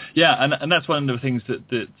 Yeah, and that's one of the things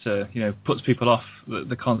that puts people off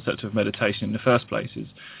the concept of meditation in the first place is,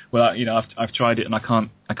 I've tried it and I can't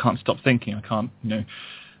stop thinking. I can't,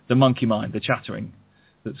 the monkey mind, the chattering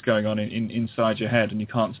that's going on inside your head, and you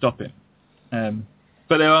can't stop it.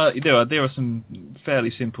 But there are some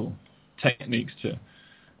fairly simple techniques to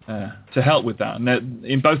help with that, and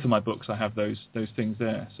in both of my books I have those things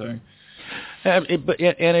there. So.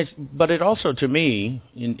 But it also, to me,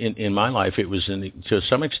 in my life, it was to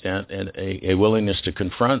some extent a willingness to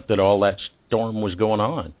confront that all that storm was going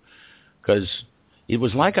on, because it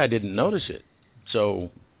was like I didn't notice it.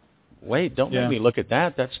 So, wait, don't make me look at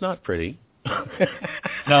that. That's not pretty.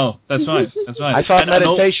 No, that's right. I thought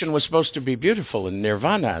meditation was supposed to be beautiful and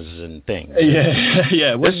nirvanas and things.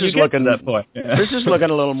 Yeah. This is looking that point. Yeah. This is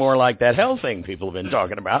looking a little more like that hell thing people have been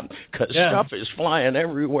talking about, because stuff is flying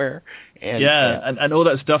everywhere. And all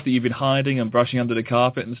that stuff that you've been hiding and brushing under the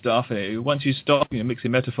carpet and stuff. Once you stop,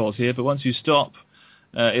 mixing metaphors here, but once you stop,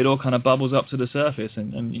 it all kind of bubbles up to the surface,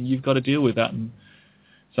 and you've got to deal with that. And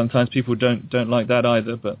sometimes people don't like that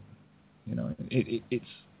either, but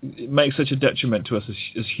it makes such a detriment to us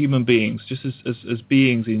as human beings, just as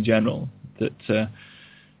beings in general, that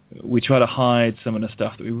we try to hide some of the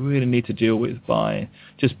stuff that we really need to deal with by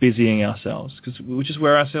just busying ourselves, because we'll just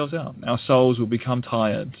wear ourselves out. Our souls will become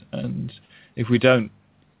tired, and if we don't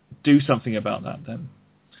do something about that, then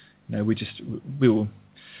we'll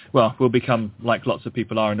become like lots of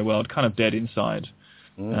people are in the world, kind of dead inside,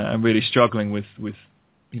 and really struggling with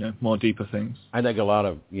more deeper things. I think a lot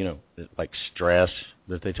of, like stress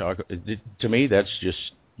that they talk, to me, that's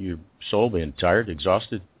just your soul being tired,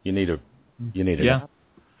 exhausted. You need a nap.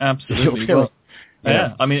 Absolutely.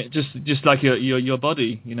 I mean, just like your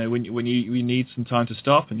body, when you need some time to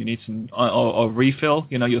stop and you need some or refill,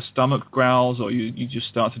 your stomach growls, or you just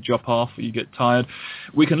start to drop off, or you get tired.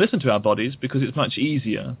 We can listen to our bodies because it's much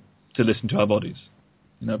easier to listen to our bodies,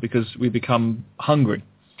 because we become hungry.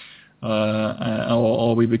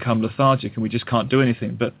 Or we become lethargic and we just can't do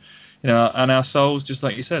anything. But and our souls, just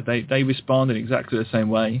like you said, they respond in exactly the same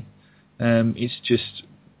way. It's just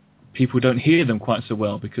people don't hear them quite so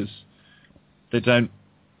well because they don't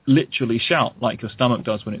literally shout like your stomach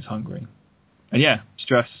does when it's hungry. And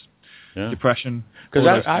stress, depression.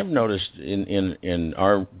 Because I've noticed in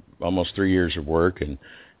our almost 3 years of work, and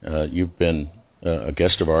you've been a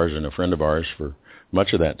guest of ours and a friend of ours for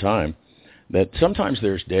much of that time, that sometimes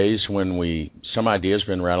there's days when some idea's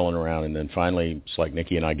been rattling around, and then finally it's like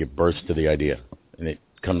Nikki and I give birth to the idea, and it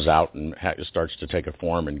comes out and starts to take a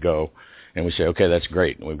form and go, and we say, okay, that's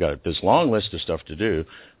great, and we've got this long list of stuff to do,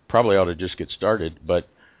 probably ought to just get started, but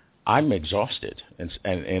I'm exhausted,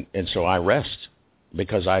 and so I rest,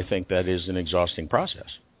 because I think that is an exhausting process.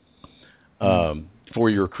 For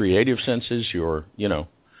your creative senses,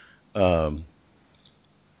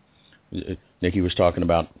 Nikki was talking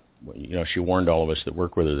about, she warned all of us that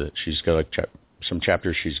work with her that she's got some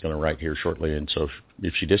chapters she's going to write here shortly, and so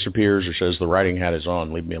if she disappears or says the writing hat is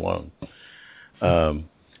on, leave me alone.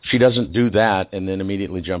 She doesn't do that and then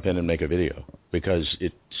immediately jump in and make a video, because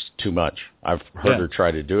it's too much. I've heard her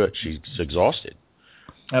try to do it. She's exhausted.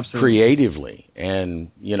 Absolutely. Creatively,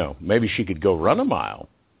 and maybe she could go run a mile.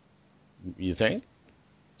 You think?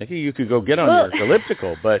 Nikki, you could go get on your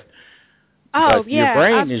elliptical, but your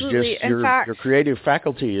brain is just your creative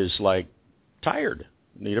faculty is like tired.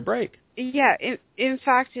 Need a break. Yeah, in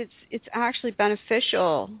fact, it's actually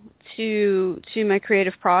beneficial to my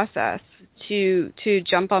creative process to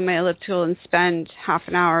jump on my elliptical and spend half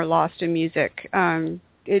an hour lost in music.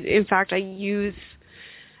 In fact, I use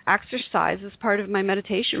exercise as part of my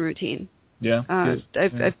meditation routine. Yeah,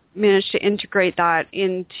 I've managed to integrate that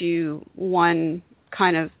into one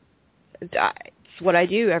kind of. It's what I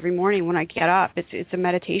do every morning when I get up. It's a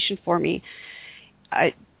meditation for me.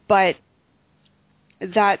 But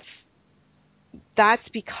that's that's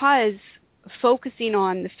because focusing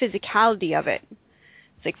on the physicality of it.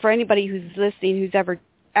 It's like for anybody who's listening who's ever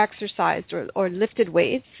exercised or lifted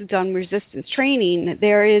weights, done resistance training,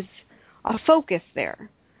 there is a focus there.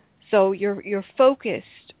 So you're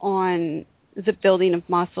focused on the building of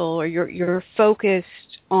muscle, or you're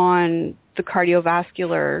focused on the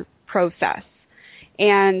cardiovascular process.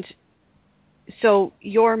 And so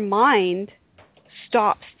your mind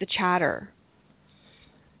stops the chatter.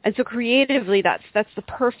 And so creatively that's a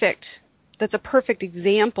perfect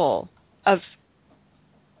example of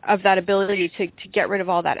that ability to get rid of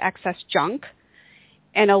all that excess junk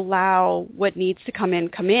and allow what needs to come in.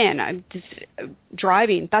 I'm just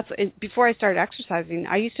driving. Before I started exercising,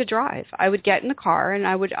 I used to drive. I would get in the car and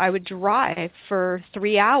I would drive for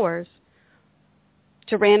 3 hours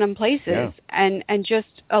to random places and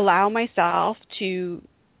just allow myself to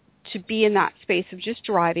be in that space of just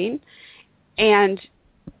driving. And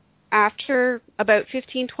after about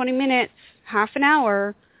 15, 20 minutes, half an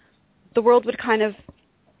hour, the world would kind of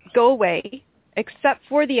go away, except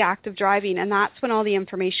for the act of driving, and that's when all the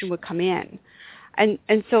information would come in. And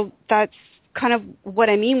so that's kind of what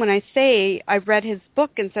I mean when I say I read his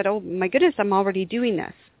book and said, oh my goodness, I'm already doing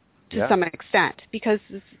this to some extent, because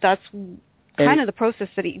that's kind of the process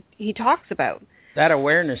that he talks about. That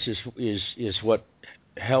awareness is what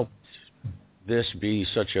helped this be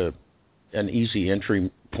such an easy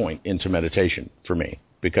entry point into meditation for me.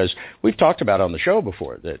 Because we've talked about on the show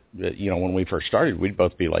before that when we first started, we'd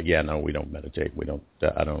both be like, yeah, no, we don't meditate. We don't.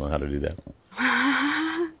 I don't know how to do that.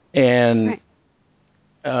 And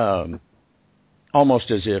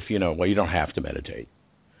almost as if, well, you don't have to meditate.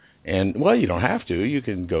 And, well, you don't have to. You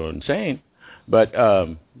can go insane. But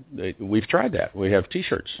we've tried that. We have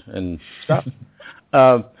T-shirts and stuff.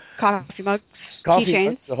 Coffee mugs,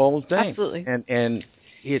 keychains, the whole thing. Absolutely. And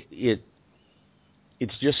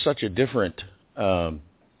it's just such a different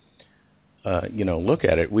look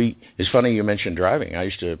at it. It's funny you mentioned driving. I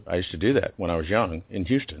used to do that when I was young in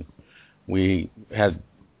Houston. We had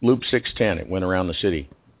Loop 610. It went around the city,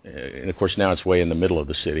 and of course now it's way in the middle of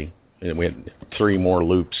the city. And we had 3 more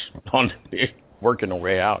loops on working our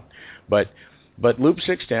way out. But Loop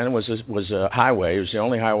 610 was a highway. It was the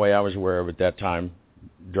only highway I was aware of at that time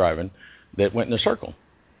driving that went in a circle.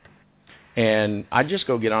 And I'd just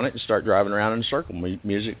go get on it and start driving around in a circle,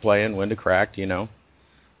 music playing, window cracked, a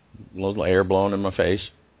little air blowing in my face,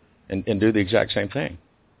 and do the exact same thing.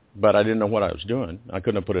 But I didn't know what I was doing. I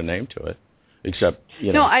couldn't have put a name to it, except,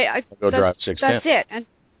 I go drive 610. That's it. And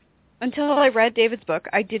until I read David's book,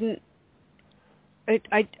 I didn't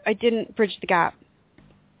bridge the gap.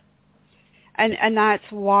 And that's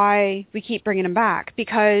why we keep bringing him back,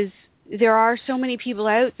 because there are so many people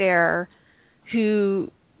out there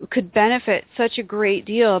who could benefit such a great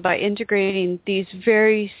deal by integrating these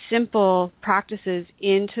very simple practices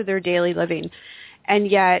into their daily living. And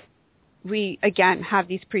yet we, again, have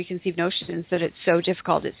these preconceived notions that it's so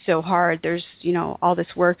difficult, it's so hard, there's, all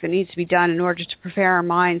this work that needs to be done in order to prepare our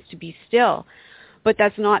minds to be still. But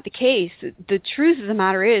that's not the case. The truth of the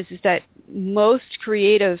matter is that most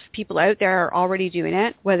creative people out there are already doing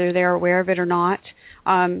it, whether they're aware of it or not.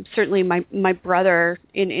 Certainly my brother,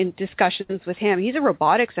 in discussions with him, he's a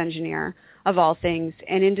robotics engineer of all things,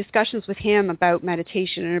 and in discussions with him about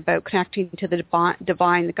meditation and about connecting to the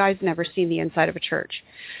divine, the guy's never seen the inside of a church.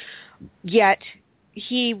 Yet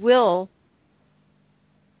he will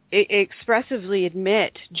expressively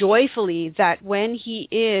admit joyfully that when he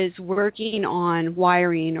is working on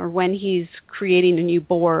wiring, or when he's creating a new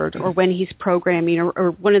board, or when he's programming, or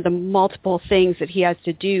one of the multiple things that he has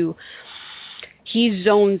to do, he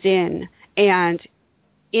zones in. And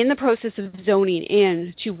in the process of zoning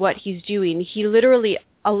in to what he's doing, he literally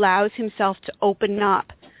allows himself to open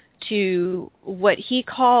up to what he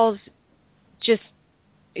calls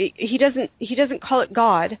he doesn't call it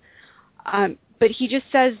God, but he just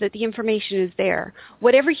says that the information is there.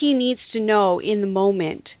 Whatever he needs to know in the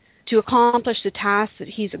moment to accomplish the task that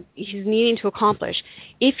he's needing to accomplish,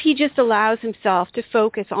 if he just allows himself to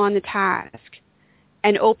focus on the task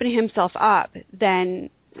and open himself up, then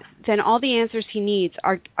all the answers he needs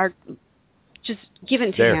are just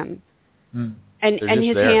given to him. And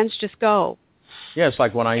his hands just go. Yeah, it's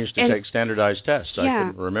like when I used to take standardized tests. I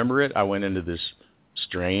couldn't remember it. I went into this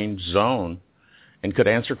strange zone and could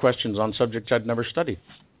answer questions on subjects I'd never studied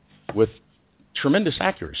with tremendous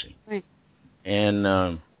accuracy. Right.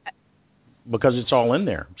 And because it's all in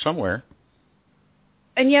there somewhere.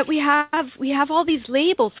 And yet we have all these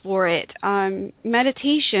labels for it: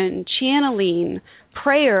 meditation, channeling,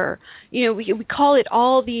 prayer. We call it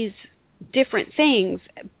all these different things.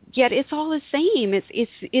 Yet it's all the same.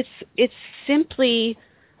 It's simply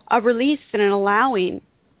a release and an allowing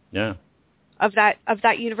of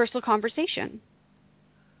that universal conversation.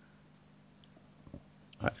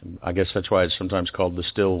 I guess that's why it's sometimes called the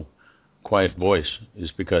still, quiet voice,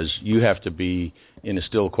 is because you have to be in a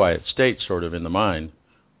still, quiet state, sort of in the mind,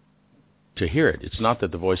 to hear it. It's not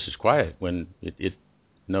that the voice is quiet when it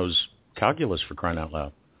knows calculus, for crying out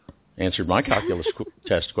loud. Answered my calculus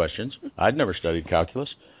test questions. I'd never studied calculus,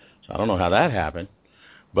 so I don't know how that happened.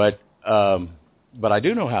 But I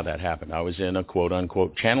do know how that happened. I was in a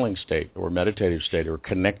quote-unquote channeling state or meditative state or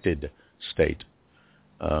connected state.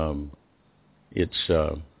 It's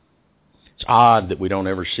odd that we don't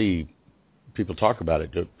ever see people talk about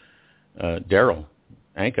it. Daryl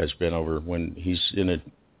Anka's been over when he's in a,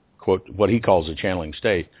 quote, what he calls a channeling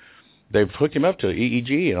state. They've hooked him up to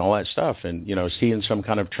EEG and all that stuff. And, is he in some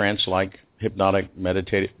kind of trance-like, hypnotic,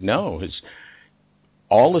 meditative? No.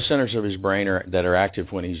 All the centers of his brain that are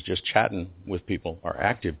active when he's just chatting with people are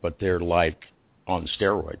active, but they're like on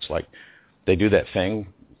steroids. Like they do that thing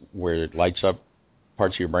where it lights up,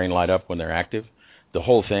 parts of your brain light up when they're active. The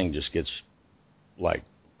whole thing just gets like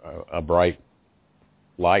a bright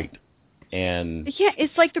light. And yeah,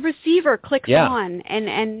 it's like the receiver clicks on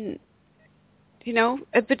and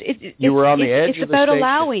but you were on the edge it's of the about station.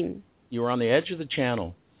 allowing. You were on the edge of the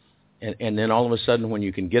channel, and then all of a sudden when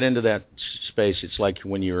you can get into that space, it's like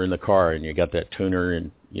when you were in the car and you got that tuner and,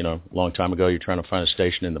 a long time ago you're trying to find a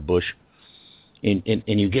station in the bush, and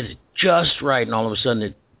you get it just right, and all of a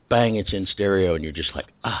sudden it's in stereo, and you're just like,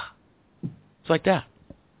 it's like that.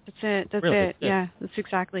 That's it. That's really, it. Yeah, that's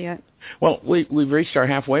exactly it. Well, we've reached our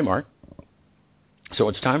halfway mark, so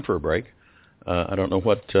it's time for a break. I don't know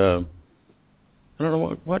what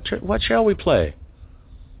what shall we play?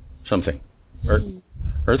 Something,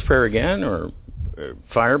 Earth Prayer again, or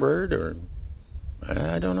Firebird, or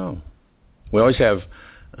I don't know. We always have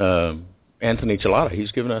Anthony Tillada.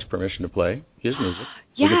 He's given us permission to play his music.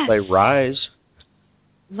 Yes. We can play Rise.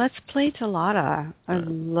 Let's play Tillada. I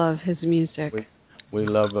love his music. We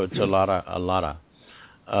love Tillada a lot.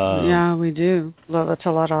 Yeah, we do. Love a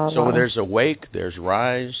Tillada. So there's Awake, there's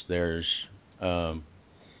Rise, there's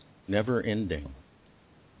Never Ending.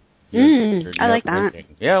 I like that. Ending.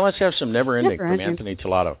 Yeah, let's have some Never Ending Never from Ending. Anthony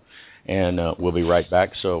Tillada. And we'll be right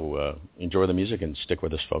back, so enjoy the music and stick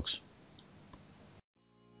with us, folks.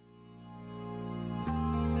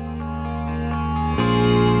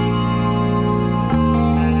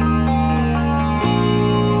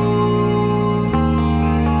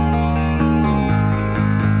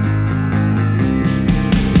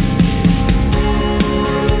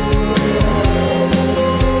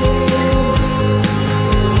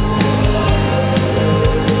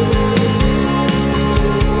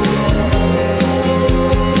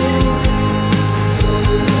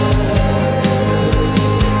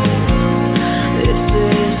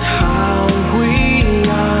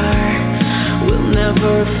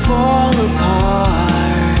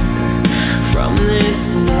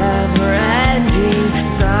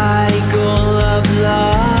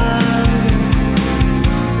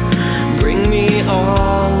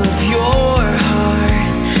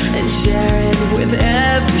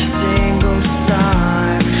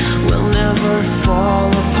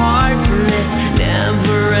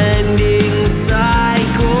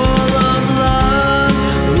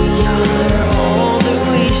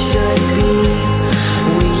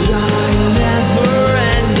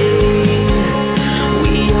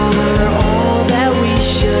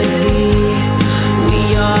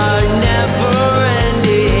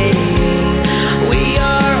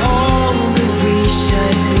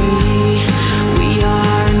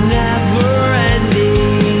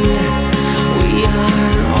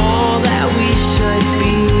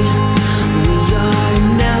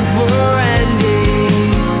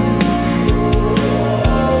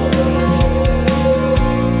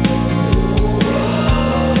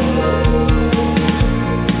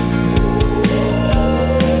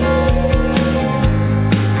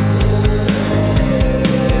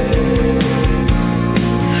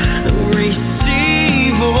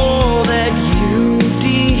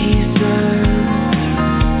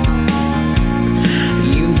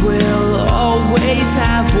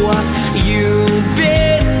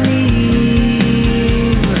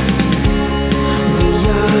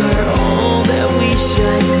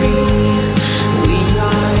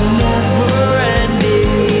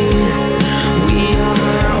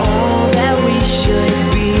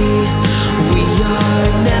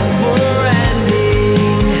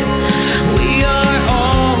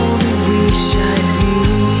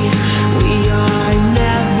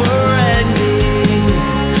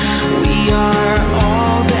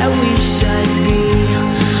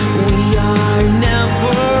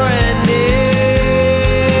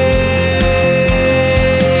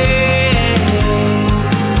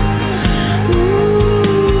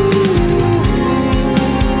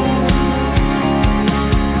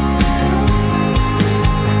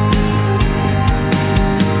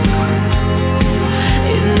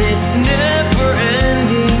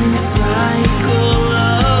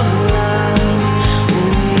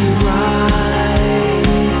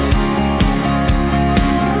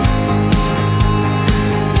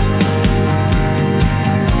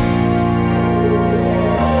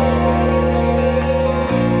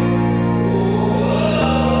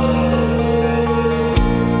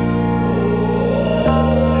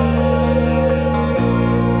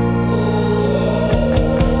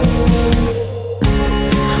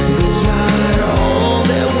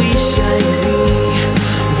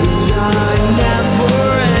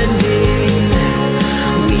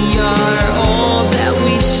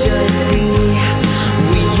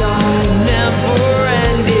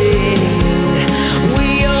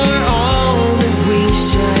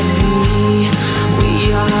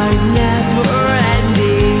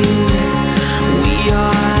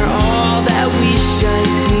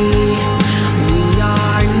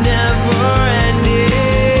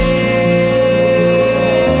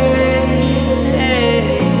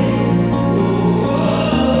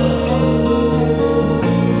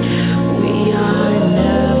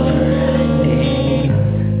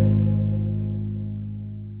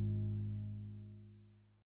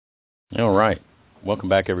 All right. Welcome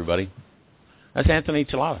back, everybody. That's Anthony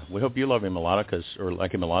Tillada. We hope you love him a lot, or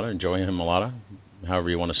like him a lot, enjoy him a lot,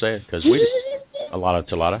 however you want to say it, because we a lot of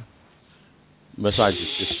Tillada. Besides,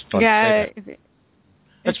 it's just fun to say that.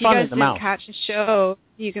 It's fun in the mouth. If you guys didn't catch the show,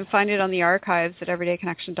 you can find it on the archives at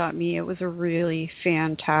everydayconnection.me. It was a really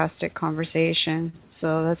fantastic conversation,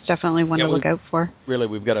 so that's definitely one to look out for. Really,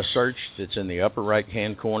 we've got a search that's in the upper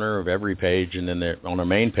right-hand corner of every page, and then on our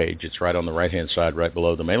main page, it's right on the right-hand side, right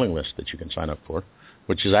below the mailing list that you can sign up for,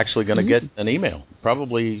 which is actually going to get an email,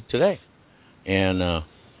 probably today. And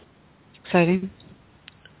exciting.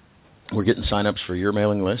 We're getting sign-ups for your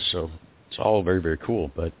mailing list, so it's all very, very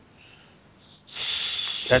cool, but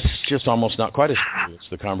that's just almost not quite as cool. It's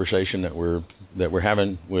the conversation that we're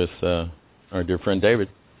having with our dear friend David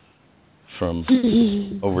from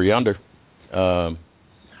over yonder.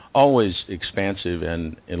 Always expansive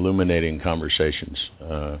and illuminating conversations.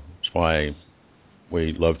 That's why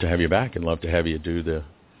we love to have you back and love to have you do the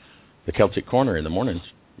Celtic Corner in the mornings.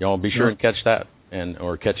 Y'all be sure and catch that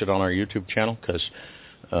or catch it on our YouTube channel, because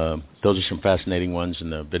those are some fascinating ones, and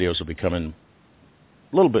the videos will be coming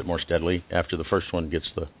a little bit more steadily after the first one gets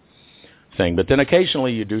the thing. But then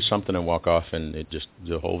occasionally you do something and walk off, and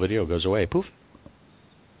the whole video goes away. Poof.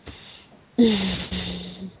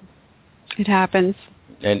 It happens.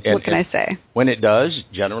 And what can I say? When it does,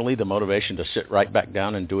 generally the motivation to sit right back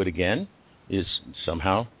down and do it again is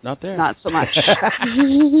somehow not there. Not so much. So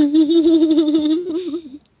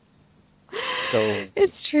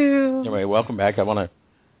it's true. Anyway, welcome back. I want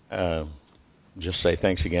to just say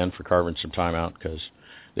thanks again for carving some time out, because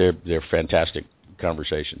they're fantastic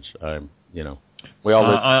conversations. We all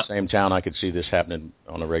live in the same town. I could see this happening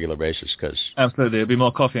on a regular basis. Absolutely. There'll be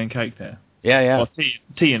more coffee and cake there. Yeah. Or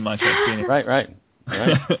tea in my case. Right.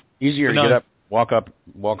 Easier to get up, walk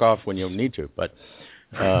off when you need to. But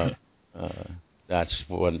that's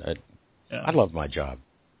when I love my job.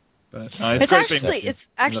 But it's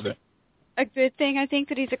actually a good thing, I think,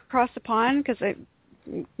 that he's across the pond, because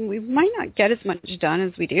we might not get as much done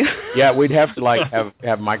as we do. Yeah, we'd have to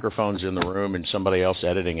have microphones in the room and somebody else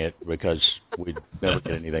editing it, because we'd never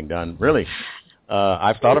get anything done. Really,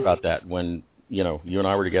 I've thought about that when you and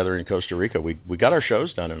I were together in Costa Rica. We got our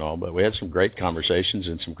shows done and all, but we had some great conversations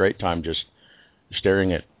and some great time just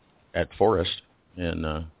staring at forest,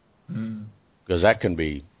 and because that can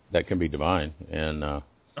be divine. And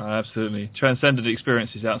absolutely transcendent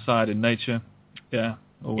experiences outside in nature. Yeah.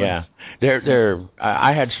 Always. Yeah,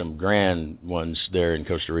 I had some grand ones there in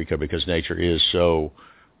Costa Rica, because nature is so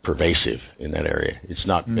pervasive in that area. It's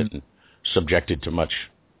not been subjected to much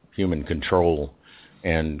human control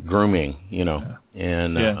and grooming,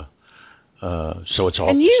 and so it's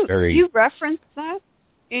all very. You reference that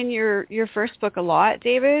in your first book a lot,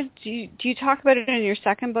 David. Do you talk about it in your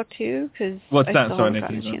second book too? Because what's I that? still Sorry, haven't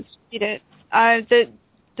gotten Nikki. a chance to read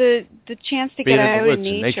it. The chance to get out in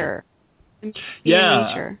nature.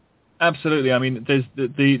 Nature. Absolutely. I mean, there's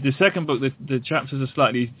the second book. The chapters are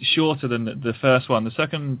slightly shorter than the first one. The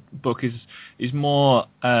second book is more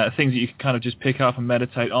things that you can kind of just pick up and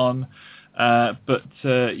meditate on. But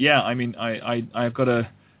I mean, I've got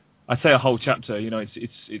I'd say a whole chapter.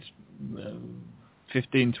 It's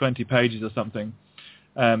 15, 20 pages or something.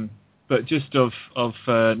 But just of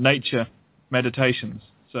nature meditations.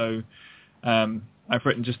 So I've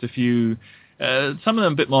written just a few. Some of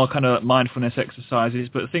them a bit more kind of mindfulness exercises,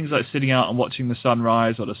 but things like sitting out and watching the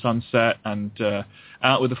sunrise or the sunset, and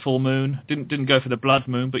out with the full moon. Didn't go for the blood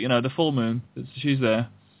moon, but the full moon. She's there.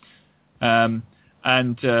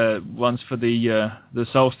 And ones for the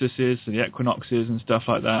solstices, the equinoxes, and stuff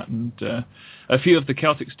like that. And a few of the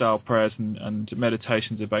Celtic style prayers and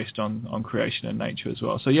meditations are based on creation and nature as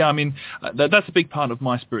well. So yeah, I mean that's a big part of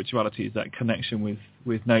my spirituality, is that connection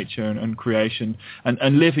with nature and creation,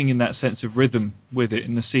 and living in that sense of rhythm with it,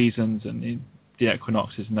 in the seasons and in the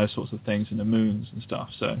equinoxes and those sorts of things, and the moons and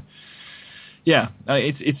stuff. So yeah,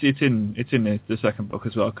 it's in the second book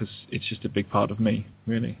as well, because it's just a big part of me,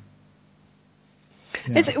 really.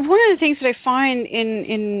 Yeah. It's one of the things that I find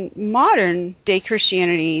in modern day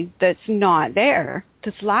Christianity that's not there,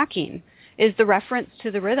 that's lacking, is the reference to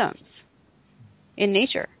the rhythms in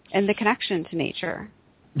nature and the connection to nature.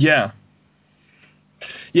 Yeah.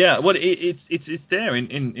 Well, it's there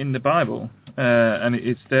in the Bible, and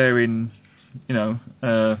it's there in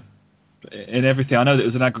everything. I know that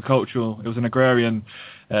it was an agrarian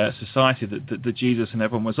society that Jesus and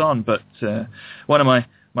everyone was on, but one of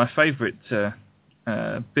my favourite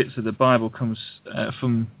bits of the Bible comes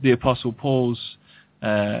from the Apostle Paul's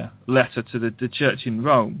letter to the church in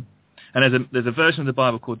Rome, and there's a version of the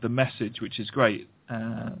Bible called The Message, which is great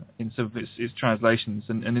in some of its translations,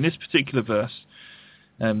 and in this particular verse,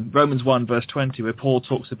 Romans 1 verse 20, where Paul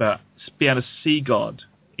talks about being able to see God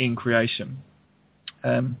in creation.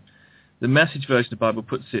 The Message version of the Bible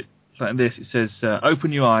puts it like this. It says,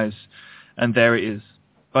 open your eyes, and there it is.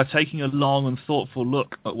 By taking a long and thoughtful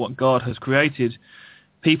look at what God has created,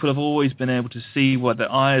 people have always been able to see what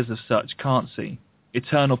their eyes as such can't see.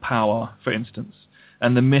 Eternal power, for instance,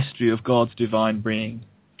 and the mystery of God's divine being.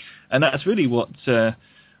 And that's really what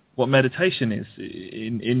meditation is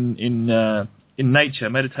in nature.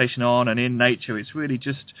 Meditation on and in nature. It's really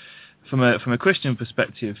just from a Christian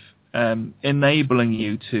perspective, enabling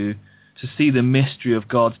you to see the mystery of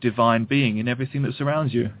God's divine being in everything that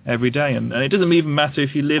surrounds you every day. And it doesn't even matter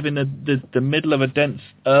if you live in the middle of a dense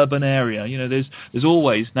urban area. You know, there's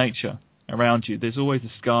always nature around you. There's always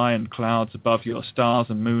the sky and clouds above you, or stars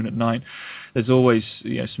and moon at night. There's always,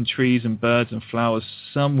 you know, some trees and birds and flowers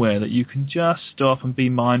somewhere that you can just stop and be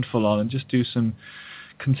mindful on, and just do some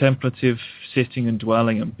contemplative sitting and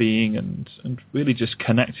dwelling and being, and really just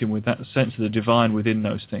connecting with that sense of the divine within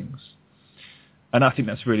those things. And I think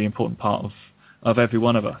that's a really important part of every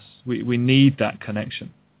one of us. We need that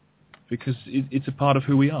connection, because it's a part of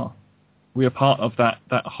who we are. We are part of that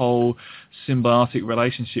whole symbiotic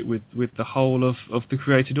relationship with the whole of the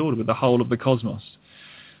created order, with the whole of the cosmos.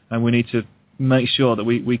 And we need to make sure that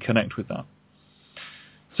we connect with that.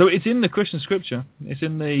 So it's in the Christian scripture. It's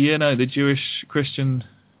in the Jewish Christian,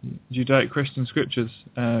 Judaic Christian scriptures.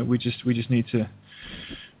 We just need to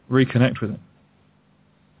reconnect with it.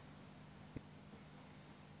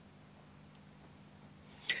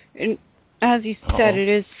 And as you said, it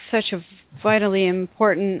is such a vitally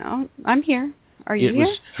important... Oh, I'm here. Are you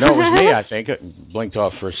here? No, it was me, I think. It blinked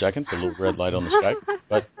off for a second, the little red light on the Skype.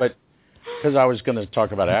 But because I was going to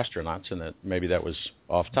talk about astronauts, and that maybe that was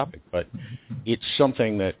off topic. But it's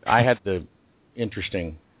something that I had the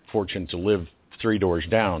interesting fortune to live 3 doors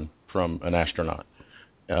down from an astronaut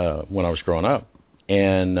when I was growing up.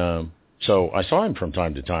 And so I saw him from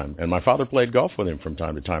time to time. And my father played golf with him from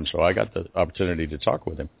time to time, so I got the opportunity to talk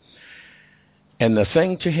with him. And the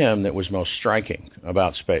thing to him that was most striking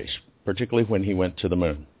about space, particularly when he went to the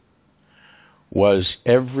moon, was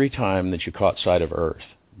every time that you caught sight of Earth,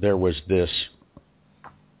 there was this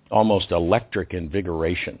almost electric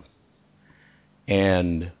invigoration.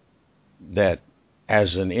 And that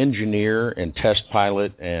as an engineer and test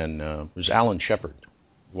pilot, and it was Alan Shepard,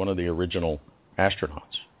 one of the original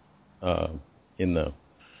astronauts in the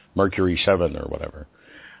Mercury 7 or whatever,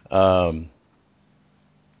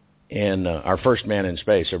 and our first man in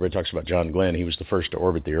space. Everybody talks about John Glenn. He was the first to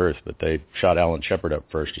orbit the Earth, but they shot Alan Shepard up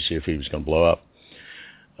first to see if he was going to blow up.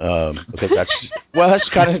 Because that's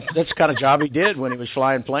the kind of job he did when he was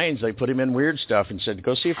flying planes. They put him in weird stuff and said,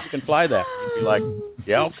 "Go see if you can fly that." He'd be like,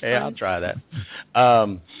 "Yeah, okay, I'll try that."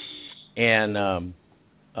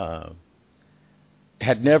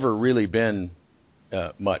 Had never really been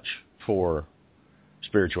much for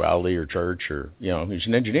spirituality or church, or he's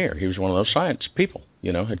an engineer. He was one of those science people.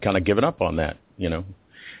 Had kind of given up on that.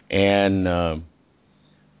 And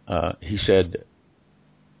he said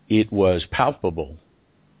it was palpable,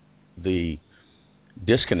 the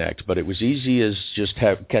disconnect, but it was easy as just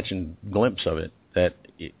catching a glimpse of it. That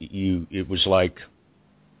it was like,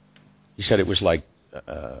 he said, it was like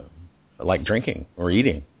drinking or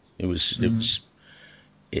eating. It was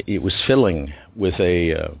it was filling with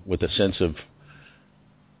a sense of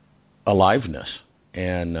aliveness,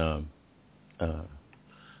 and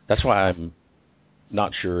that's why I'm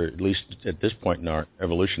not sure, at least at this point in our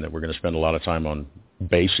evolution, that we're going to spend a lot of time on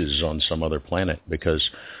bases on some other planet, because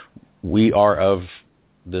we are of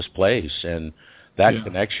this place, and that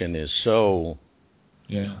connection is so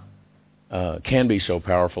can be so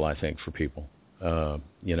powerful, I think, for people.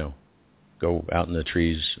 Go out in the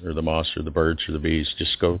trees or the moss or the birds or the bees,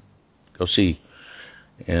 just go see,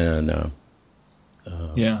 and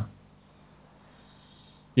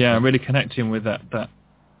really connecting with that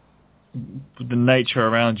with the nature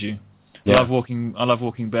around you. I love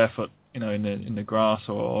walking barefoot, in the grass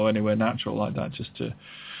or anywhere natural like that, just to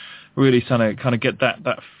really kind of get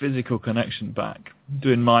that physical connection back.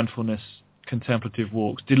 Doing mindfulness, contemplative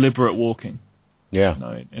walks, deliberate walking.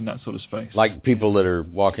 In that sort of space. Like people that are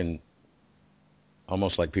walking,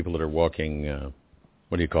 almost like people that are walking.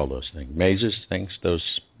 What do you call those things? Mazes, things. Those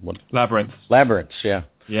labyrinths. Labyrinths, yeah.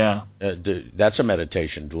 Yeah. That's a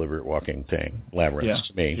meditation, deliberate walking thing. Labyrinths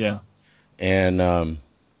to me. Yeah. And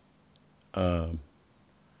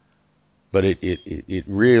but it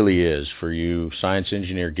really is for you science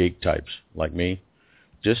engineer geek types like me.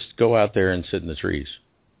 Just go out there and sit in the trees.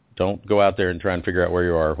 Don't go out there and try and figure out where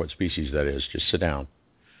you are, what species that is. Just sit down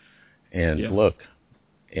and look,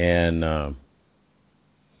 and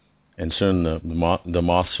And soon the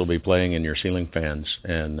moths will be playing in your ceiling fans,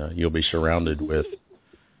 and you'll be surrounded with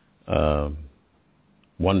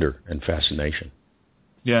wonder and fascination.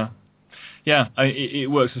 Yeah. Yeah, it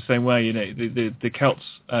works the same way. The Celts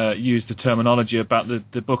used the terminology about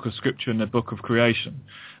the book of Scripture and the book of creation,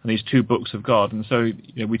 and these two books of God. And so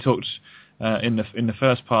we talked in the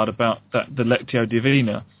first part about that, the Lectio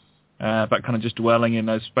Divina, about kind of just dwelling in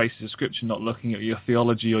those spaces of Scripture, not looking at your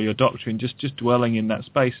theology or your doctrine, just dwelling in that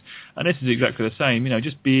space. And this is exactly the same.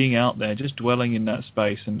 Just being out there, just dwelling in that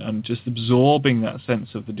space, and just absorbing that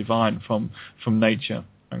sense of the divine from nature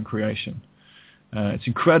and creation. It's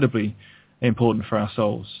incredibly important for our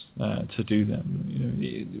souls to do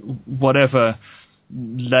them. Whatever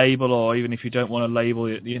label, or even if you don't want to label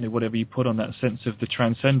it, whatever you put on that sense of the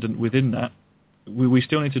transcendent within that, we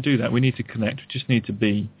still need to do that. We need to connect. We just need to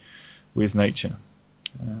be with nature.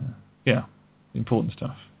 Important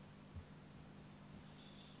stuff.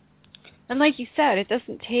 And like you said, it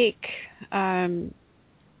doesn't take...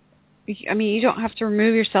 you don't have to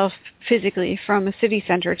remove yourself physically from a city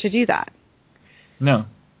center to do that. No.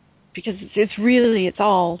 Because it's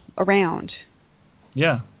all around.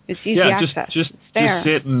 Yeah. It's easy access. Just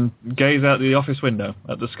sit and gaze out the office window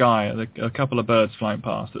at the sky, at a couple of birds flying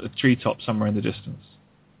past, at a treetop somewhere in the distance.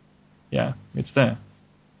 Yeah, it's there.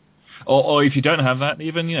 Or if you don't have that,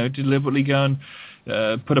 even deliberately go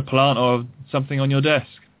and put a plant or something on your desk,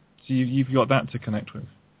 so you've got that to connect with.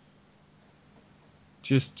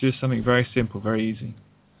 Just something very simple, very easy.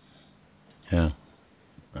 Yeah.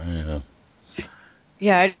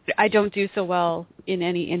 Yeah, I don't do so well in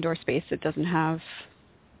any indoor space that doesn't have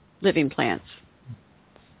living plants.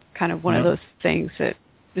 Kind of one of those things that...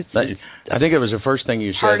 I think it was the first thing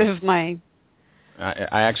you said. Part of my...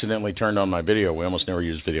 I accidentally turned on my video. We almost never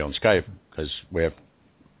use video on Skype because we have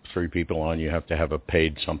 3 people on. You have to have a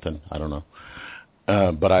paid something. I don't know.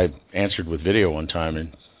 But I answered with video one time,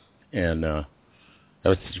 and that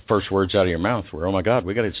was the first words out of your mouth were, "Oh my God,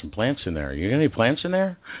 we got to get some plants in there. You got any plants in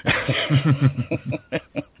there?"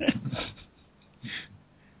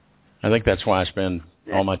 I think that's why I spend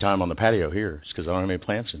all my time on the patio here. It's because I don't have any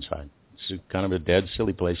plants inside. It's kind of a dead,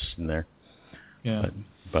 silly place in there. Yeah.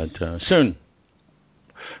 But soon,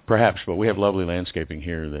 perhaps. But we have lovely landscaping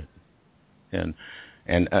here and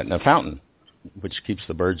a fountain, which keeps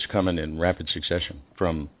the birds coming in rapid succession,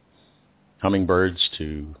 from hummingbirds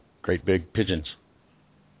to great big pigeons.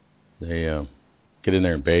 They get in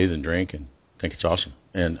there and bathe and drink and think it's awesome.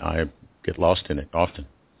 And I get lost in it often.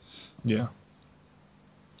 Yeah.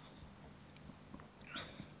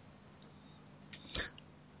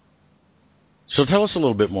 So tell us a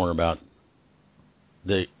little bit more about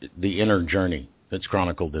the inner journey that's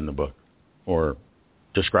chronicled in the book, or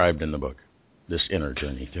described in the book, this inner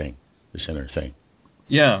journey thing, this inner thing.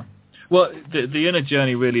 Yeah. Well, the inner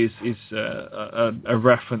journey really is a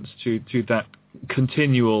reference to that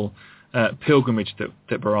continual pilgrimage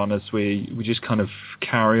that we're on as we just kind of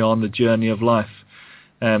carry on the journey of life.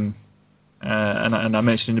 And I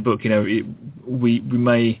mentioned in the book, we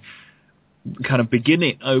may kind of begin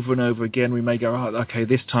it over and over again. We may go, okay,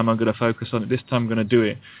 this time I'm going to focus on it, this time I'm going to do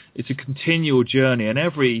it. It's a continual journey, and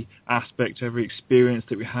every aspect, every experience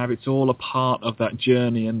that we have, it's all a part of that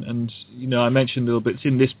journey. And I mentioned a little bit, it's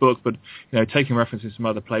in this book, but taking references from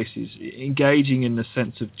other places, engaging in the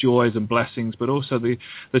sense of joys and blessings, but also the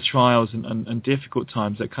trials and difficult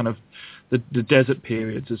times, that kind of the desert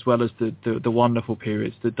periods, as well as the wonderful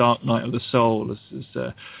periods, the dark night of the soul, as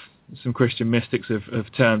some Christian mystics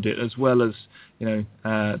have termed it, as well as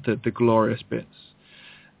the glorious bits.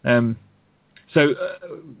 The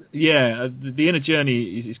inner journey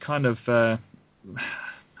is kind of a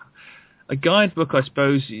guidebook, I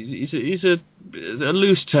suppose. Is a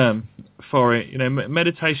loose term for it.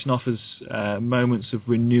 Meditation offers moments of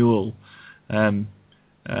renewal, and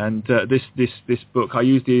this book, I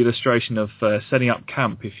use the illustration of setting up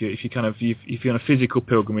camp. If you're on a physical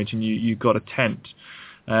pilgrimage and you've got a tent.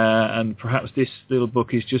 And perhaps this little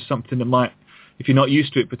book is just something that might, if you're not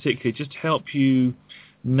used to it particularly, just help you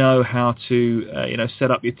know how to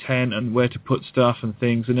set up your tent and where to put stuff and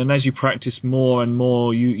things. And then as you practice more and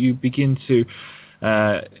more, you begin to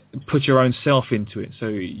put your own self into it. So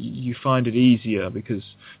you find it easier because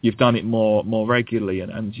you've done it more regularly,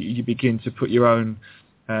 and you begin to put your own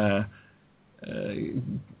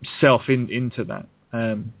self into that.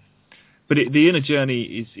 But the inner journey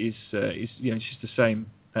is just the same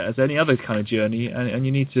as any other kind of journey, and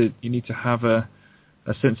you need to have a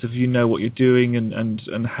sense of what you're doing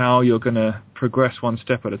and how you're going to progress one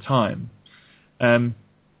step at a time. And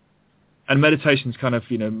meditation's kind of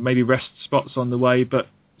maybe rest spots on the way, but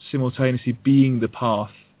simultaneously being the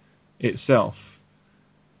path itself.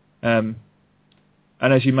 And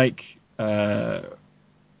as you make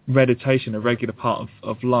meditation a regular part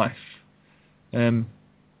of life,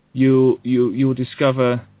 you'll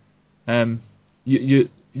discover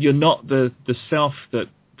you're not the self that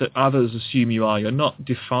others assume you are. You're not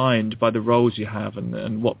defined by the roles you have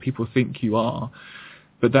and what people think you are.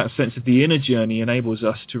 But that sense of the inner journey enables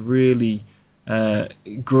us to really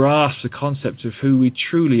grasp the concept of who we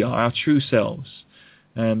truly are, our true selves,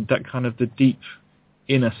 and that kind of the deep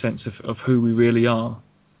inner sense of who we really are.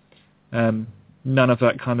 None of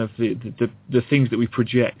that kind of the things that we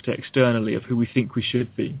project externally of who we think we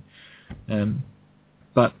should be.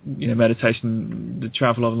 But meditation, the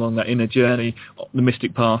travel along that inner journey, the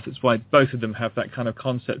mystic path, it's why both of them have that kind of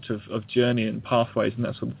concept of journey and pathways and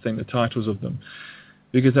that sort of thing, the titles of them,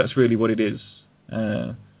 because that's really what it is.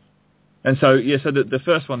 And so, so the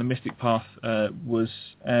first one, the mystic path, was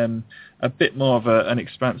a bit more of an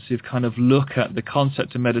expansive kind of look at the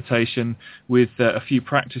concept of meditation with a few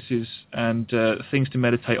practices and things to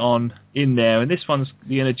meditate on in there. And this one's,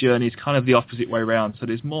 the inner journey, is kind of the opposite way around. So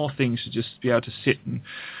there's more things to just be able to sit and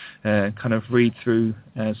kind of read through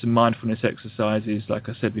some mindfulness exercises, like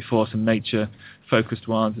I said before, some nature-focused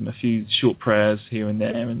ones and a few short prayers here and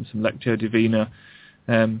there and some Lectio Divina.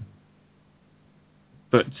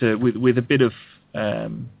 But with a bit of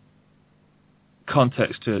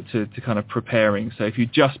context to kind of preparing. So if you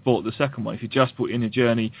just bought the second one, if you just bought Inner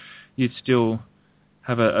Journey, you'd still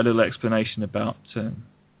have a little explanation about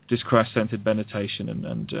this Christ-centered meditation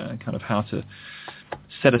and kind of how to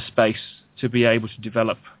set a space to be able to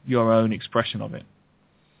develop your own expression of it.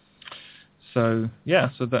 So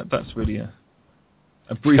that's really a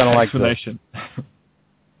brief explanation.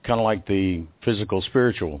 Kind of like the physical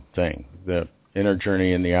spiritual thing. The inner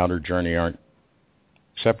journey and the outer journey aren't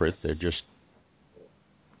separate. They're just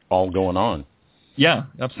all going on. Yeah,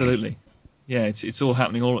 absolutely. Yeah, it's all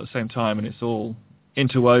happening all at the same time, and it's all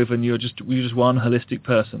interwoven. You're just one holistic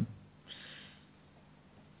person.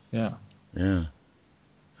 Yeah. Yeah.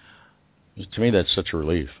 To me, that's such a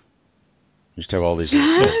relief. You just have all these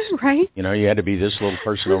right. You had to be this little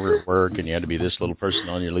person over at work, and you had to be this little person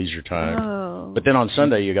on your leisure time. Oh. But then on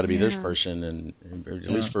Sunday, you got to be this person, and at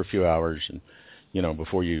least for a few hours, and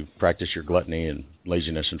before you practice your gluttony and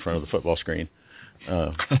laziness in front of the football screen,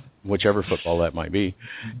 whichever football that might be,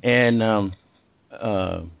 and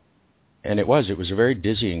it was a very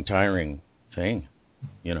dizzying, tiring thing,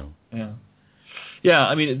 Yeah. Yeah,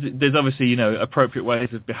 I mean, there's obviously appropriate ways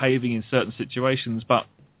of behaving in certain situations, but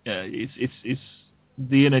it's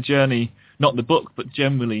the inner journey, not the book, but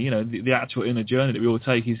generally, the actual inner journey that we all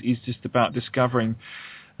take is just about discovering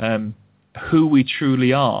who we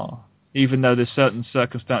truly are. Even though there's certain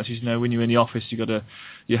circumstances, when you're in the office,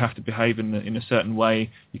 you have to behave in a certain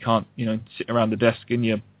way. You can't, sit around the desk in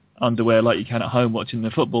your underwear like you can at home watching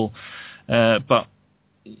the football. But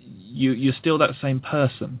you're still that same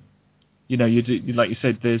person. You do, like you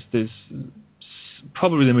said, there's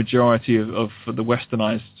probably the majority of the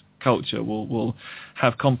westernized culture will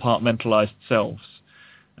have compartmentalized selves,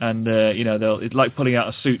 and it's like pulling out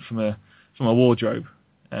a suit from a wardrobe,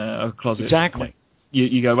 a closet. Exactly.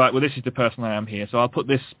 You go, right, well, this is the person I am here, so I'll put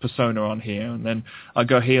this persona on here, and then I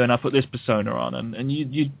go here and I put this persona on, and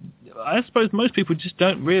you I suppose most people just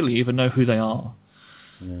don't really even know who they are.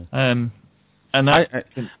 Yeah. And that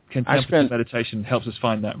contemplative meditation helps us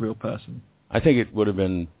find that real person. I think it would have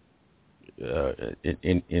been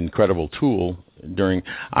an incredible tool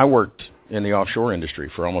I worked in the offshore industry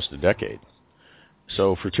for almost a decade.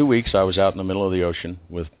 So for 2 weeks, I was out in the middle of the ocean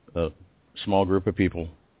with a small group of people,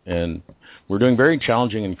 and we're doing very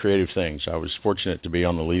challenging and creative things. I was fortunate to be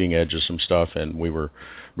on the leading edge of some stuff, and we were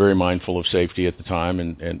very mindful of safety at the time,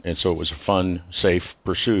 and so it was a fun, safe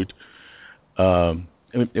pursuit.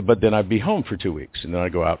 But then I'd be home for 2 weeks, and then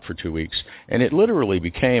I'd go out for 2 weeks. And it literally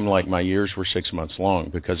became like my years were 6 months long,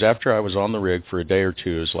 because after I was on the rig for a day or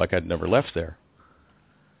two, it's like I'd never left there.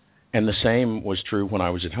 And the same was true when I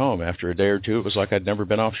was at home. After a day or two, it was like I'd never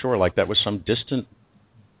been offshore, like that was some distant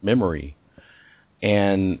memory.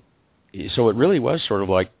 And so it really was sort of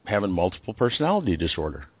like having multiple personality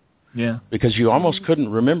disorder. Yeah. Because you almost couldn't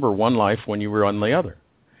remember one life when you were on the other.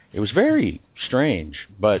 It was very strange,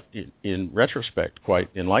 but in retrospect, quite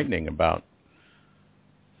enlightening about,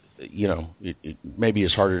 it maybe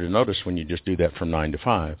is harder to notice when you just do that from 9 to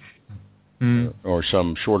 5 or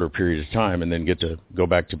some shorter period of time and then get to go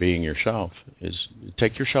back to being yourself, is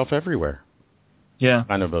take yourself everywhere. Yeah.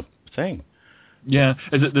 Kind of a thing. Yeah.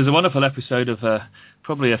 There's a wonderful episode of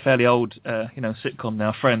probably a fairly old, sitcom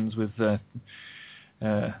now, Friends, with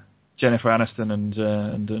Jennifer Aniston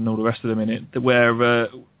and all the rest of them in it, where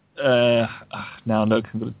now look,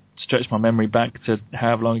 I'm going to stretch my memory back to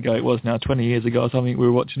however long ago it was now, 20 years ago or something, we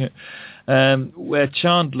were watching it, where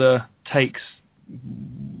Chandler takes,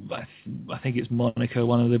 I think it's Monica,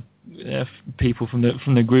 one of the people from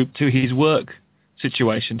the group, to his work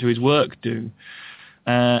situation, to his work do,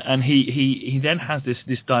 and he then has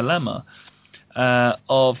this dilemma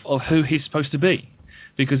of who he's supposed to be,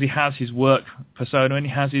 because he has his work persona and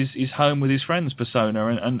he has his home with his friends persona,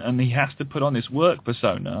 and he has to put on this work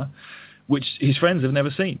persona which his friends have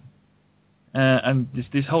never seen. And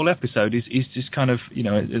this whole episode is just kind of,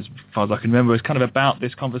 as far as I can remember, it's kind of about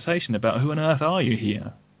this conversation about who on earth are you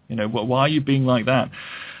here? Why are you being like that?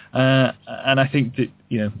 And I think that,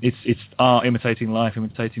 it's art imitating life,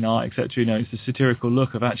 imitating art, etc. It's a satirical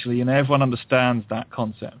look of actually, everyone understands that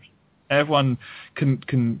concept. Everyone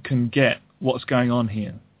can get what's going on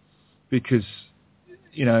here, because,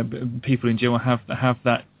 people in general have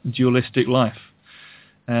that dualistic life,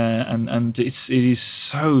 and it is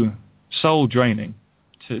so soul draining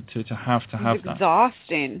to have it's that.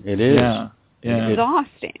 Exhausting. It is. Yeah. It's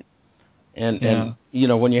exhausting. And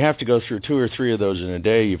when you have to go through 2 or 3 of those in a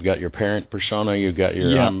day, you've got your parent persona, you've got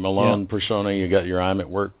your I'm alone persona, you got your I'm at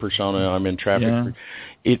work persona, I'm in traffic.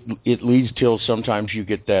 Yeah. It leads till sometimes you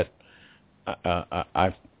get that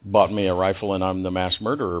I've bought me a rifle and I'm the mass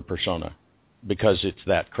murderer persona, because it's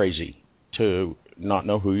that crazy to not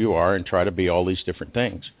know who you are and try to be all these different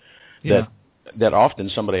things that often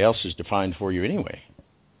somebody else has defined for you anyway,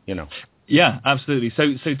 Yeah, absolutely.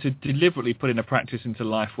 So to deliberately put in a practice into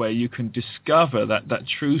life where you can discover that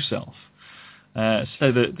true self,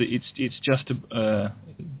 so that it's just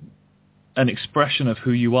an expression of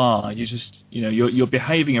who you are. You just you're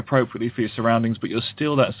behaving appropriately for your surroundings, but you're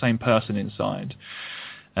still that same person inside.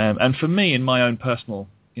 And for me, in my own personal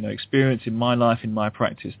experience, in my life, in my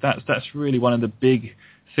practice, that's really one of the big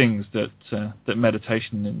things that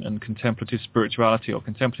meditation and contemplative spirituality or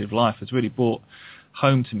contemplative life has really brought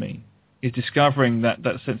home to me, is discovering that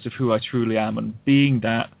sense of who I truly am and being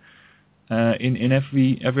that in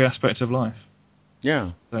every aspect of life.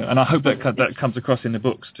 Yeah. So, and I hope that comes across in the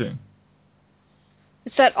books too.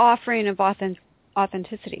 It's that offering of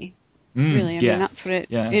authenticity. Really, I mean, that's what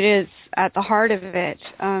it is at the heart of it.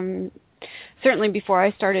 Certainly before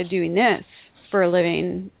I started doing this for a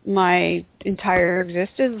living, my entire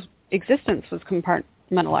existence was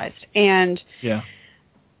compartmentalized. And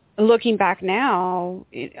looking back now,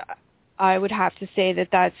 I would have to say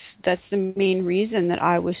that's the main reason that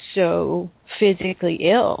I was so physically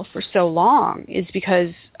ill for so long, is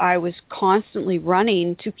because I was constantly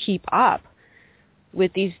running to keep up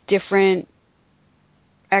with these different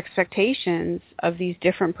expectations of these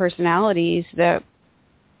different personalities that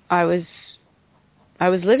I was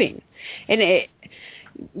living. And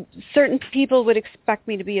certain people would expect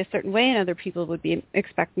me to be a certain way, and other people would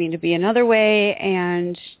expect me to be another way,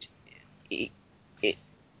 and it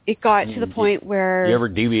got to the point where you ever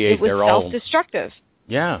deviate, it was self-destructive.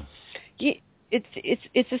 Yeah.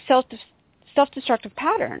 It's a self-destructive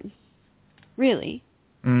pattern, really.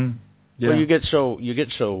 Mm. Yeah. Well, you get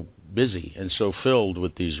so busy and so filled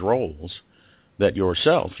with these roles that your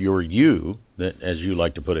you, that, as you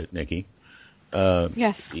like to put it, Nikki.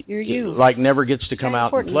 Yes, you're you. Like never gets to come Very out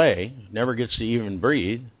important. and play, never gets to even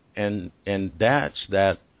breathe, and that's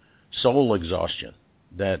that soul exhaustion,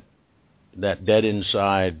 that dead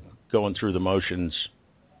inside, going through the motions.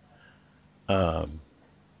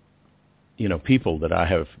 People that I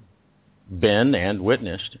have been and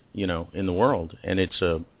witnessed, in the world, and it's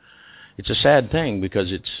a sad thing, because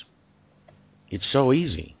it's so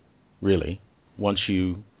easy, really,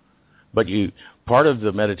 part of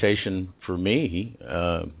the meditation for me,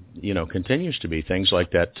 continues to be things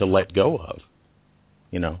like that, to let go of,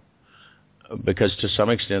 because to some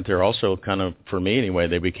extent they're also kind of, for me anyway,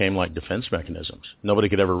 they became like defense mechanisms. Nobody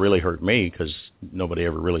could ever really hurt me because nobody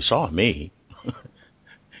ever really saw me,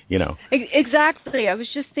 Exactly. I was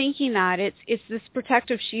just thinking that it's this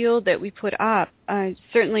protective shield that we put up.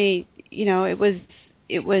 Certainly,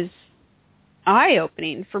 it was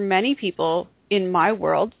eye-opening for many people in my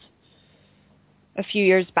world a few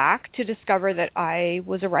years back to discover that I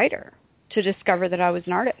was a writer, to discover that I was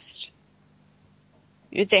an artist.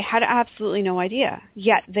 They had absolutely no idea,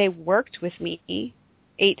 yet they worked with me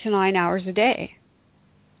 8 to 9 hours a day.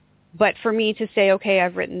 But for me to say, okay,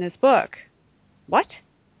 I've written this book, what?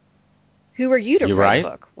 Who are you to write a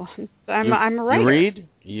book? Well, I'm a writer. You read?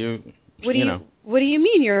 What do you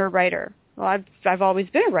mean you're a writer? Well, I've always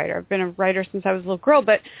been a writer. I've been a writer since I was a little girl,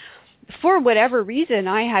 but for whatever reason,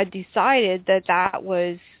 I had decided that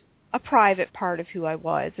was a private part of who I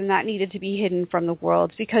was, and that needed to be hidden from the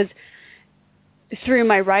world, because through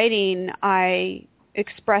my writing, I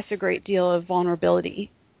express a great deal of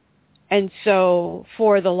vulnerability And so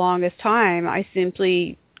for the longest time, I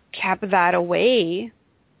simply kept that away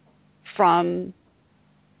from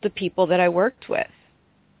the people that I worked with.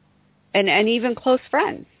 And even close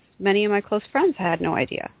friends. Many of my close friends had no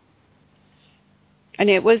idea. And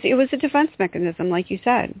it was a defense mechanism, like you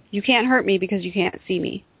said. You can't hurt me because you can't see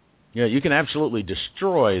me. Yeah, you can absolutely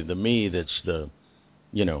destroy the me that's the,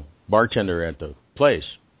 bartender at the place.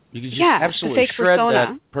 You can just absolutely shred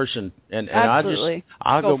that person, and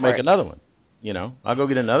I'll go make another one. I'll go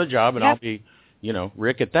get another job, and I'll be,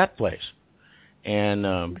 Rick at that place. And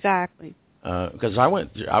exactly. Because I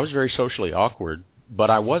was very socially awkward, but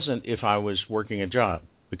I wasn't if I was working a job,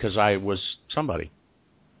 because I was somebody.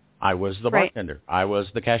 I was the bartender. I was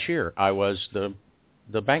the cashier. I was the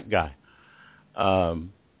bank guy.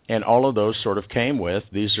 And all of those sort of came with,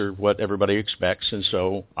 these are what everybody expects, and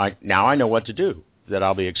so now I know what to do, that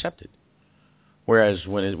I'll be accepted. Whereas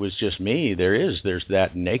when it was just me, there's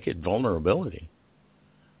that naked vulnerability.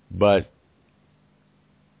 But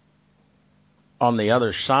on the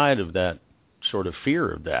other side of that sort of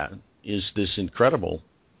fear of that is this incredible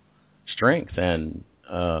strength and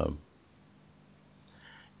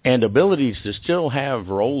abilities to still have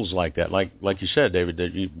roles like that. Like you said, David,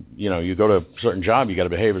 that you go to a certain job, you got to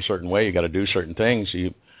behave a certain way, you got to do certain things.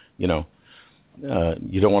 You don't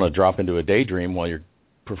want to drop into a daydream while you're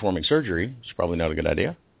performing surgery. It's probably not a good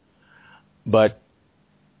idea. But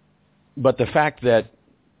the fact that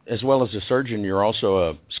as well as a surgeon, you're also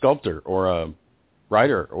a sculptor or a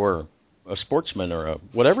writer or a sportsman or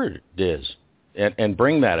whatever it is, and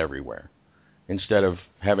bring that everywhere instead of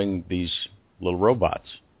having these little robots.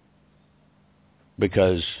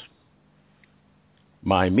 Because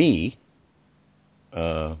my me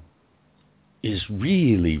is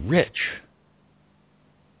really rich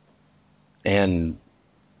and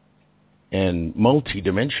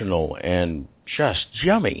multidimensional and just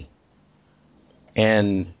yummy.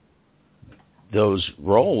 And those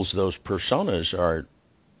roles, those personas are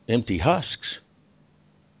empty husks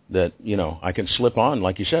that, I can slip on,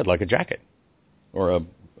 like you said, like a jacket or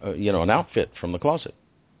an outfit from the closet.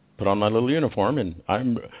 Put on my little uniform and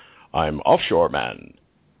I'm offshore man.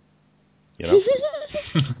 I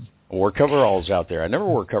wore coveralls out there. I never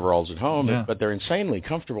wore coveralls at home, but they're insanely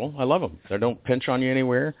comfortable. I love them. They don't pinch on you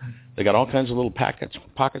anywhere. They got all kinds of little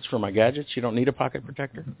pockets for my gadgets. You don't need a pocket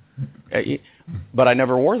protector. But I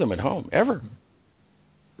never wore them at home, ever.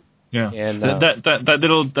 Yeah, and that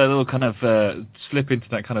little kind of slip into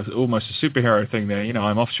that kind of almost a superhero thing there.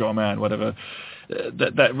 I'm offshore man, whatever.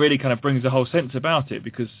 That really kind of brings a whole sense about it,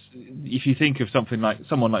 because if you think of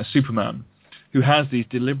someone like Superman, who has these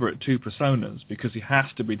deliberate two personas because he has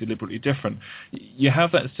to be deliberately different, you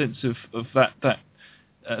have that sense of that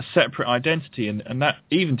separate identity, and that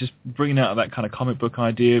even just bringing out of that kind of comic book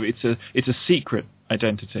idea, it's a secret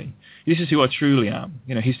identity. This is who I truly am.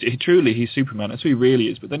 He's Superman. That's who he really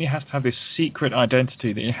is. But then he has to have this secret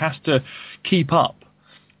identity that he has to keep up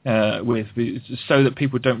with, so that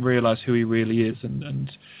people don't realize who he really is. And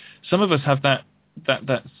some of us have that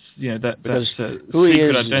who he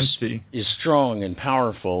secret is identity is strong and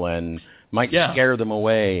powerful and might scare them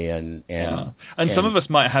away. And some of us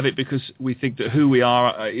might have it because we think that who we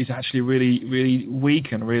are is actually really, really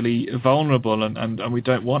weak and really vulnerable, and we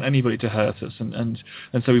don't want anybody to hurt us, and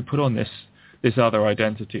so we put on this other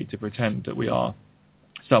identity to pretend that we are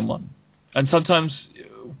someone. And sometimes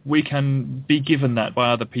we can be given that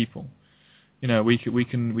by other people. We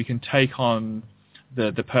can take on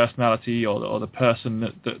the personality or the person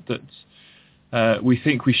that we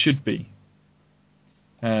think we should be.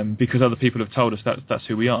 Because other people have told us that's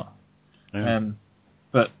who we are. Yeah.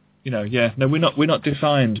 But we're not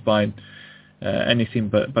defined by anything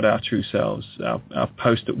but our true selves, our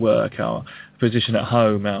post at work, our position at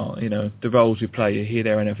home, the roles we play here,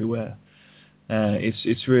 there, and everywhere.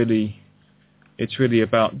 It's really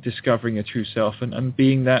about discovering a true self and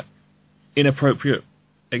being that inappropriate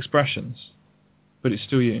expressions, but it's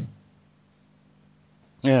still you.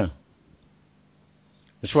 Yeah.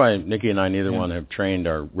 That's why Nikki and I neither one have trained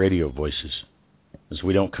our radio voices, because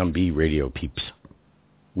we don't come be radio peeps.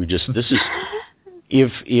 We just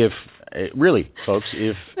if really, folks,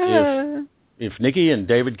 if Nikki and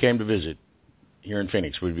David came to visit here in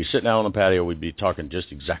Phoenix, we'd be sitting out on the patio. We'd be talking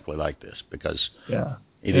just exactly like this, because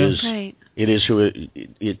it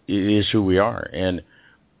is who we are. And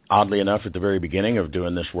oddly enough, at the very beginning of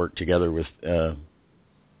doing this work together with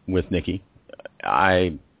Nikki,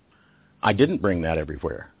 I didn't bring that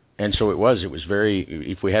everywhere. And so it was very,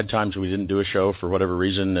 if we had times we didn't do a show for whatever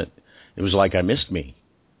reason, it was like I missed me.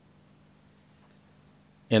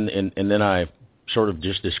 And then I sort of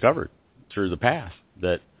just discovered through the path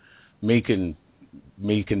that me can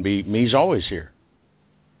me's always here.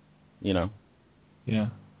 Yeah.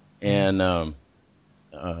 And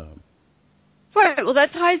right. Well,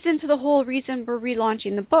 that ties into the whole reason we're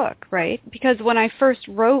relaunching the book, right? Because when I first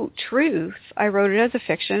wrote Truth, I wrote it as a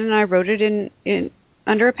fiction, and I wrote it in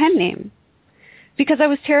under a pen name because I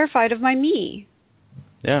was terrified of my me.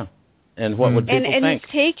 Yeah. And what would people and think?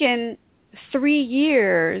 It's taken 3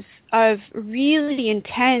 years of really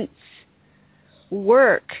intense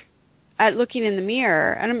work at looking in the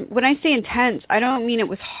mirror. And when I say intense, I don't mean it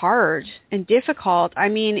was hard and difficult. I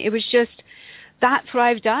mean, it was just, that's what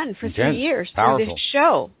I've done for 3 years through this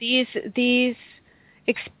show. These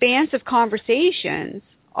expansive conversations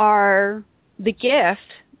are the gift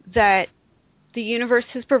that the universe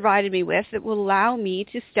has provided me with that will allow me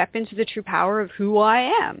to step into the true power of who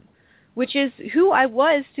I am, which is who I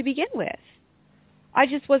was to begin with. I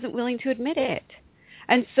just wasn't willing to admit it.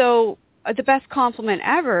 And so the best compliment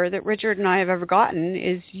ever that Richard and I have ever gotten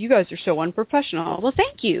is, you guys are so unprofessional. Well,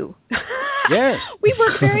 thank you. Yes. We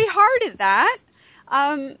work very hard at that.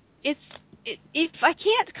 If I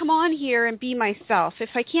can't come on here and be myself,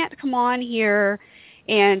 if I can't come on here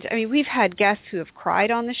and, I mean, we've had guests who have cried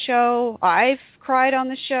on the show. I've cried on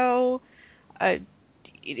the show.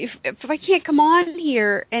 If I can't come on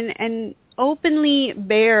here and openly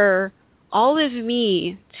bear all of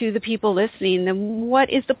me to the people listening, then what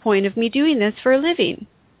is the point of me doing this for a living?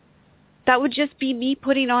 That would just be me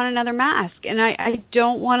putting on another mask. And I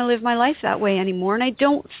don't want to live my life that way anymore. And I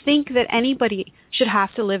don't think that anybody should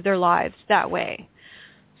have to live their lives that way.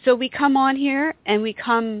 So we come on here and we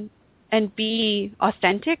come and be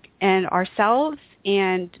authentic and ourselves,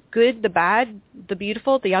 and good, the bad, the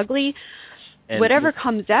beautiful, the ugly, and whatever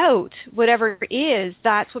comes out, whatever it is,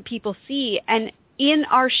 that's what people see. And in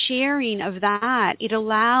our sharing of that, it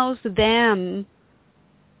allows them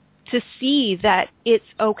to see that it's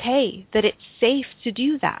okay, that it's safe to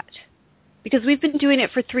do that. Because we've been doing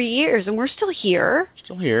it for 3 years and we're still here.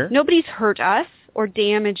 Still here. Nobody's hurt us or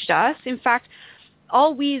damaged us. In fact,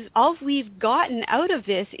 all we've gotten out of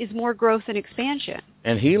this is more growth and expansion.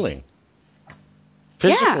 And healing.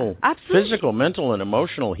 Yeah, absolutely. Physical, mental, and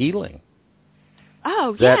emotional healing.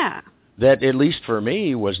 Oh, yeah. That, at least for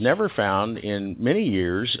me, was never found in many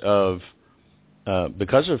years of,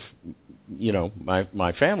 because of,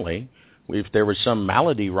 my family. If there was some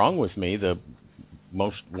malady wrong with me,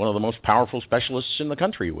 one of the most powerful specialists in the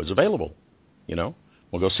country was available.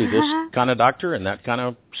 We'll go see this kind of doctor and that kind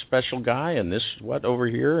of special guy and this over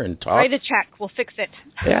here and talk. Write a check. We'll fix it.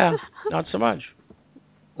 Yeah, not so much,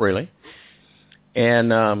 really.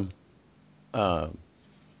 And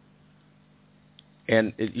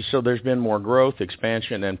so there's been more growth,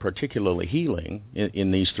 expansion, and particularly healing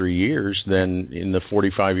in these 3 years than in the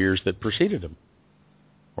 45 years that preceded them,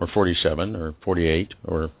 or 47, or 48,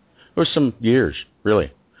 or some years,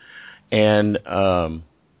 really. And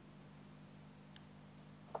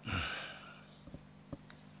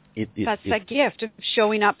that's that gift of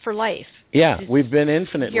showing up for life. Yeah, we've been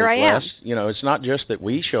infinitely blessed. I am. It's not just that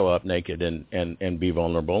we show up naked and be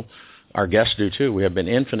vulnerable. Our guests do too. We have been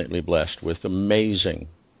infinitely blessed with amazing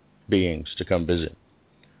beings to come visit.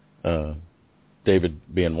 David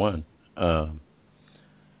being one.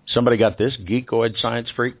 Somebody got this geekoid science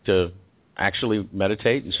freak to actually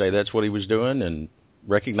meditate and say that's what he was doing and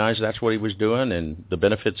recognize that's what he was doing and the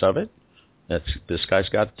benefits of it. This guy's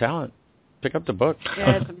got the talent. Pick up the book.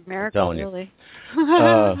 Yeah, it's a miracle, really.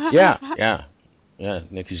 Yeah.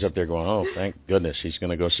 Nikki's up there going, oh, thank goodness, he's going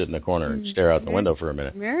to go sit in the corner and stare out the window for a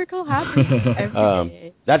minute. Miracle happens every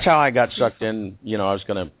day. That's how I got sucked in. I was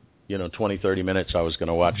going to, 20, 30 minutes, I was going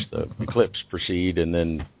to watch the eclipse proceed and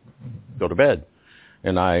then go to bed.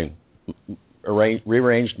 And I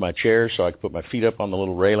rearranged my chair so I could put my feet up on the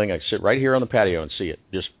little railing. I could sit right here on the patio and see it,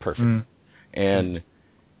 just perfect. And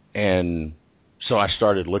so I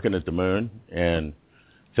started looking at the moon and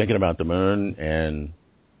thinking about the moon and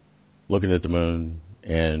looking at the moon,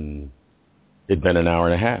 and it'd been an hour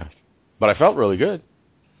and a half. But I felt really good.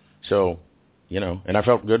 So, and I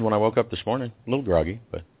felt good when I woke up this morning. A little groggy,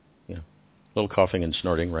 but, a little coughing and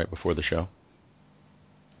snorting right before the show.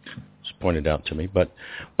 It's pointed out to me. But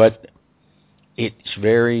it's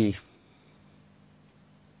very,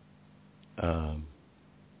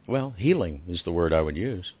 healing is the word I would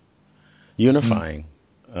use. Unifying.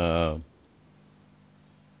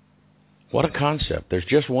 What a concept. There's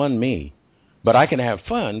just one me. But I can have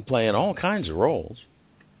fun playing all kinds of roles.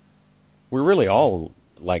 We're really all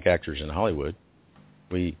like actors in Hollywood.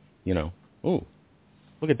 We, ooh,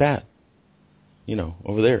 look at that.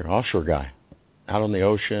 Over there, offshore guy, out on the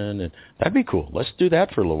ocean. And that'd be cool. Let's do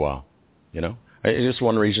that for a little while. It's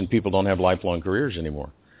one reason people don't have lifelong careers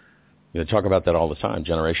anymore. They talk about that all the time.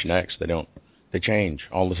 Generation X, they change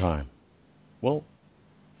all the time. Well,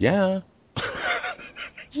 yeah.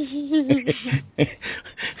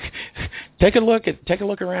 Take a look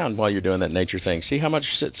around while you're doing that nature thing. See how much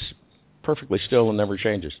sits perfectly still and never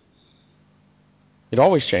changes. It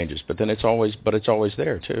always changes, but it's always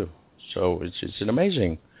there too. So it's an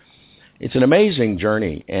amazing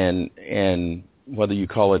journey, and whether you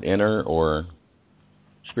call it inner or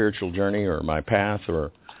spiritual journey, or my path,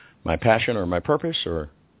 or my passion, or my purpose, or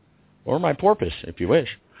my porpoise, if you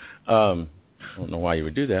wish. I don't know why you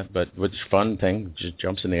would do that, but it's a fun thing, just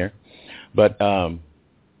jumps in the air. But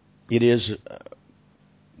it is,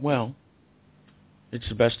 it's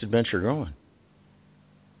the best adventure going,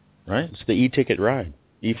 right? It's the E-ticket ride.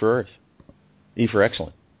 E for Earth. E for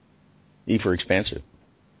excellent. E for expansive.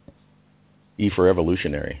 E for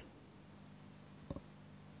evolutionary.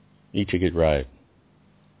 E-ticket ride.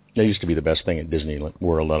 That used to be the best thing at Disney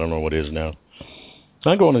World. I don't know what it is now.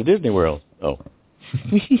 I'm going to Disney World. Oh.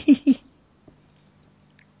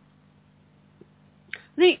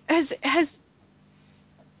 Do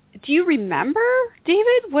you remember,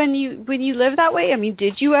 David, when you lived that way? I mean,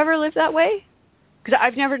 did you ever live that way? Because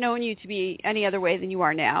I've never known you to be any other way than you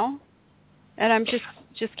are now, and I'm just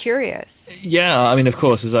curious. Yeah, I mean, of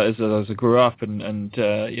course, as I grew up and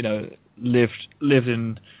lived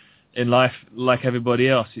in life like everybody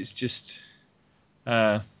else, it's just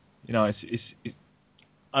I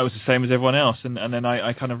was the same as everyone else, and then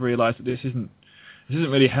I kind of realized that this isn't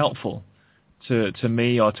really helpful to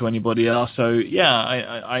me or to anybody else. So yeah,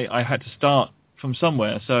 I had to start from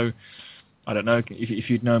somewhere. So I don't know if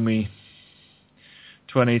you'd known me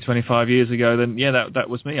 20, 25 years ago, then yeah, that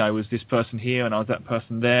was me. I was this person here and I was that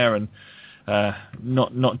person there, and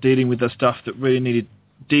not dealing with the stuff that really needed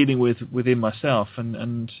dealing with within myself,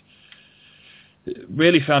 and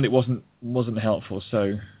really found it wasn't helpful.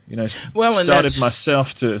 So started myself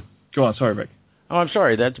to go on. Sorry, Rick. Oh, I'm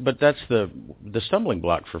sorry. That's the stumbling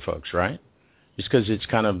block for folks, right? Just because it's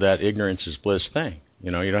kind of that ignorance is bliss thing.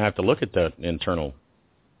 You don't have to look at that internal.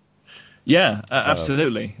 Yeah,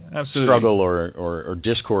 absolutely. Struggle or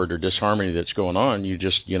discord or disharmony that's going on. You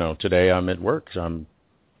just, today I'm at work. So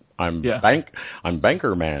I'm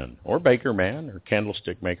banker man or baker man or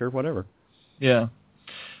candlestick maker, whatever. Yeah.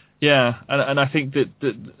 Yeah, and I think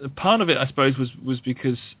that part of it, I suppose, was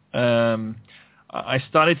because I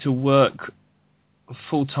started to work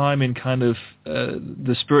full-time in kind of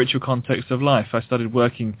the spiritual context of life. I started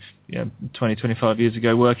working 20, 25 years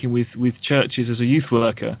ago, working with churches as a youth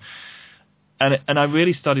worker. And I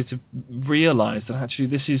really started to realize that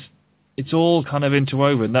actually it's all kind of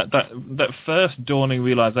interwoven. That first dawning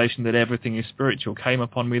realization that everything is spiritual came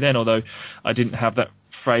upon me then, although I didn't have that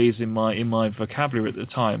phrase in my vocabulary at the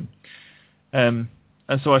time. And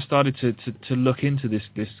so I started to look into this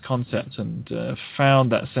concept and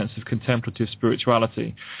found that sense of contemplative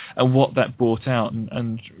spirituality and what that brought out,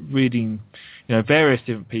 and reading various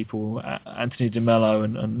different people, Anthony de Mello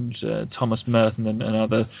and Thomas Merton and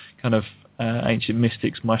other kind of ancient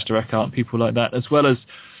mystics, Meister Eckhart, people like that, as well as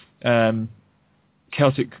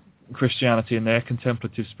Celtic Christianity and their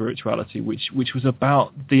contemplative spirituality, which was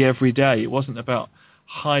about the everyday. It wasn't about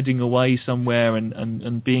hiding away somewhere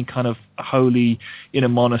and being kind of holy in a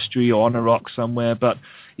monastery or on a rock somewhere, but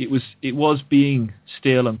it was being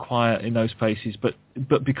still and quiet in those places, but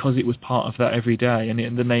because it was part of that every day, and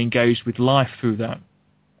then they engaged with life through that.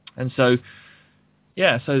 And so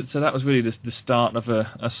so that was really the start of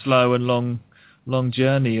a slow and long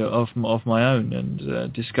journey of my own,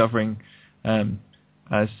 and discovering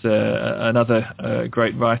as another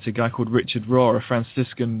great writer, a guy called Richard Rohr, a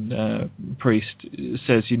Franciscan priest,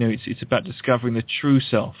 says, it's about discovering the true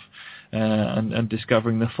self and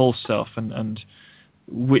discovering the false self, and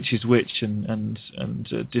which is which, and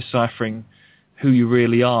deciphering who you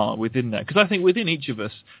really are within that. Because I think within each of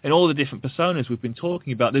us, in all the different personas we've been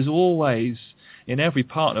talking about, there's always, in every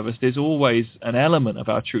part of us, there's always an element of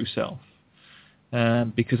our true self,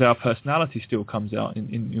 because our personality still comes out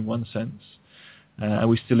in one sense. And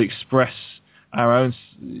we still express our own,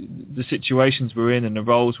 the situations we're in and the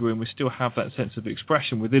roles we're in. We still have that sense of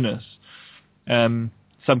expression within us.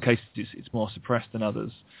 Some cases it's more suppressed than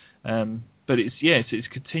others. But it's a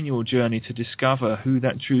continual journey to discover who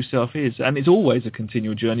that true self is. And it's always a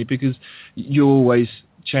continual journey, because you're always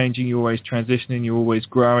changing, you're always transitioning, you're always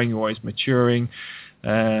growing, you're always maturing.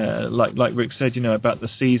 Like Rick said, about the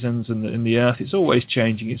seasons and the earth, it's always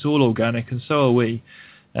changing. It's all organic, and so are we.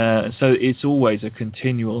 So it's always a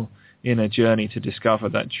continual inner journey to discover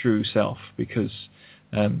that true self, because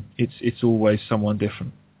it's always someone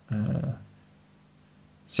different.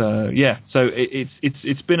 So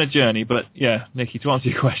it's been a journey, but yeah, Nikki, to answer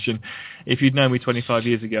your question, if you'd known me 25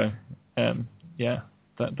 years ago,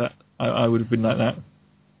 that I would have been like that.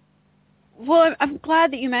 Well, I'm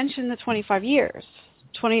glad that you mentioned the 20 to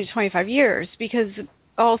 25 years, because it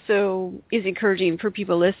also is encouraging for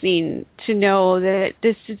people listening to know that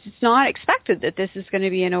it's not expected that this is going to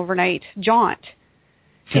be an overnight jaunt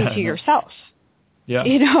into yourself. Yeah.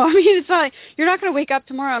 You know, I mean, it's not like you're not going to wake up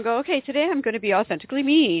tomorrow and go, okay, today I'm going to be authentically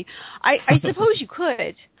me. I suppose you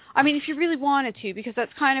could. I mean, if you really wanted to, because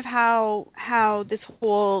that's kind of how this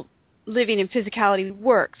whole living in physicality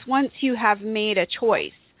works. Once you have made a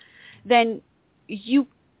choice, then you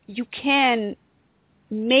can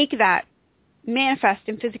make that manifest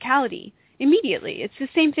in physicality immediately. It's the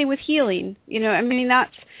same thing with healing. You know, I mean,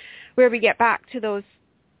 that's where we get back to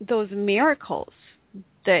those miracles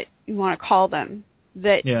that you want to call them,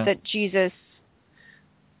 that Jesus,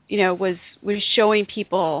 you know, was showing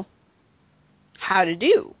people how to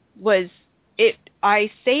do.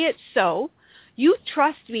 I say it so, you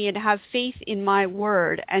trust me and have faith in my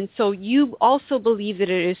word, and so you also believe that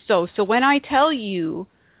it is so. So when I tell you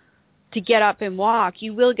to get up and walk,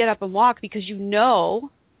 you will get up and walk, because you know.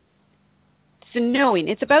 It's a knowing.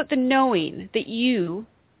 It's about the knowing that you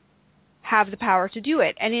have the power to do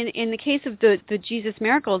it. And in the case of the Jesus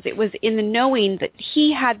miracles, it was in the knowing that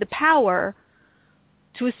he had the power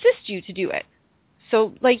to assist you to do it.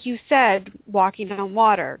 So like you said, walking on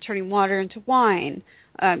water, turning water into wine,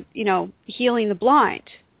 you know, healing the blind,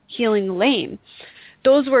 healing the lame.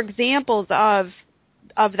 Those were examples of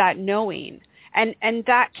that knowing. And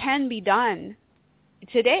that can be done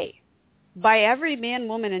today by every man,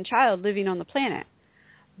 woman, and child living on the planet.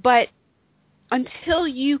 But until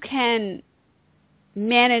you can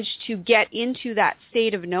manage to get into that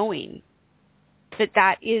state of knowing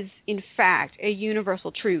that is, in fact, a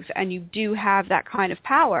universal truth, and you do have that kind of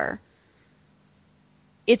power,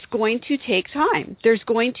 it's going to take time. There's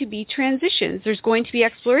going to be transitions. There's going to be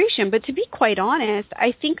exploration. But to be quite honest,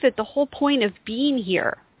 I think that the whole point of being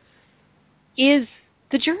here is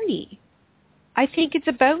the journey. I think it's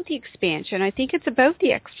about the expansion. I think it's about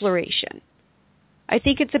the exploration. I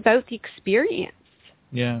think it's about the experience.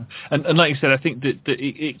 Yeah, and like you said, I think that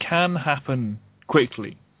it can happen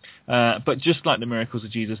quickly. But just like the miracles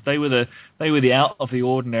of Jesus, they were the out of the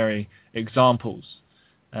ordinary examples.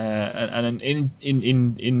 And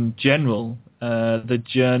in general, the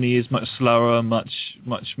journey is much slower, much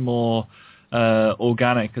more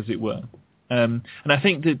organic, as it were. And I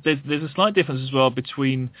think that there's a slight difference as well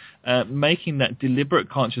between making that deliberate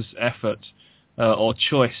conscious effort or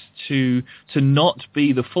choice to not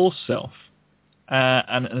be the false self,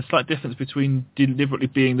 and a slight difference between deliberately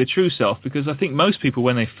being the true self. Because I think most people,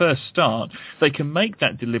 when they first start, they can make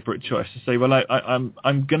that deliberate choice to say, well,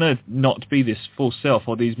 I'm going to not be this false self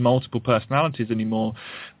or these multiple personalities anymore,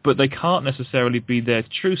 but they can't necessarily be their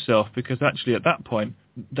true self, because actually at that point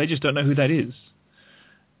they just don't know who that is.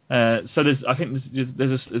 So I think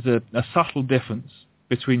there's a subtle difference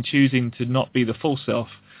between choosing to not be the false self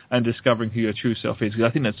and discovering who your true self is. Because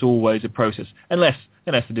I think that's always a process, unless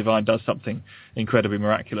the divine does something incredibly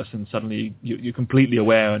miraculous and suddenly you're completely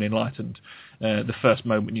aware and enlightened the first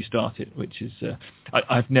moment you start it, which is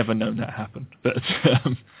I've never known that happen. But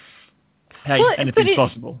hey, anything's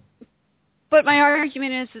possible. But my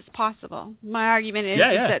argument is it's possible. My argument is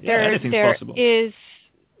that there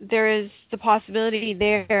is the possibility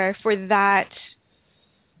there for that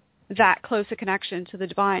close a connection to the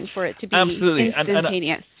divine, for it to be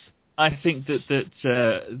instantaneous. And I think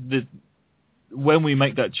that when we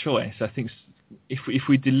make that choice, I think if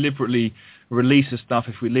we deliberately release the stuff,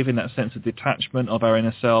 if we live in that sense of detachment of our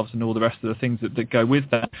inner selves and all the rest of the things that go with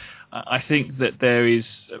that, I think that there is,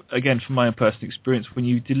 again, from my own personal experience, when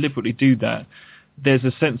you deliberately do that, there's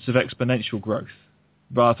a sense of exponential growth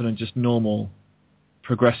rather than just normal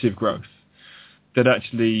progressive growth. That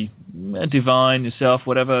actually divine, yourself,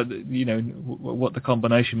 whatever, you know, what the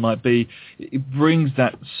combination might be, it brings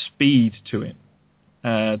that speed to it.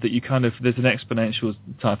 That you kind of, there's an exponential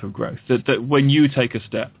type of growth. That when you take a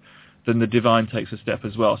step, then the divine takes a step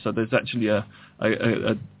as well. So there's actually a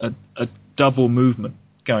double movement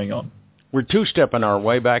going on. We're two-stepping our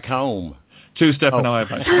way back home. Two-stepping our way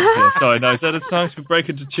back home. Yeah, sorry, no, is that a time to break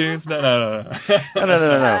into tunes? No.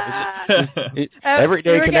 It's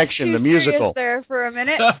Everyday Connection, the musical. There for a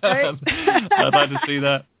minute, right? I'd like to see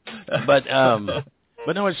that. But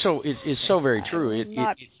no, it's so very true.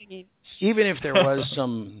 Even if there was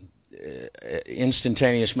some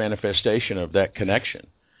instantaneous manifestation of that connection,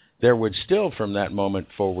 there would still, from that moment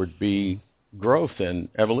forward, be growth and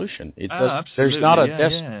evolution. Absolutely.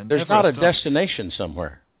 There's not a destination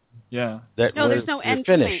somewhere. Yeah. There's no end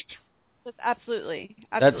finished. point. That's absolutely.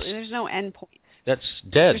 There's no end point. That's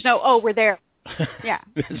dead. There's no, we're there. Yeah.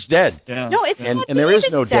 It's dead. Yeah. No, it's and, not. And there is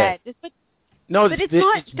no dead. No,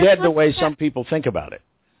 it's dead the way some people think about it.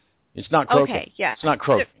 It's not croaking. Okay, yeah. It's not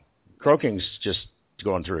croaking. Croaking's just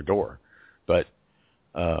going through a door. But,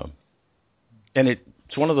 and it's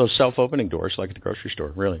one of those self-opening doors like at the grocery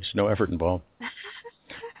store, really. There's no effort involved.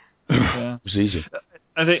 Yeah. It's easy.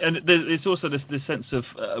 I think, and it's also this sense of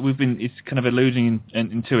it's kind of alluding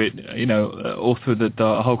into it, all through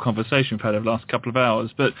the whole conversation we've had over the last couple of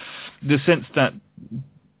hours. But the sense that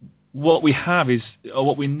what we have or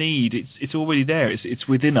what we need, it's already there. It's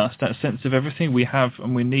within us. That sense of everything we have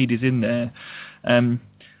and we need is in there, and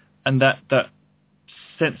that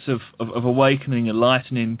sense of awakening,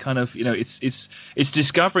 enlightening, kind of, it's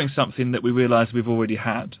discovering something that we realise we've already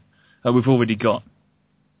had, we've already got.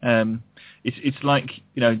 It's like,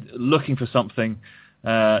 looking for something,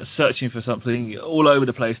 searching for something all over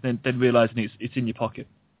the place, and then realising it's in your pocket.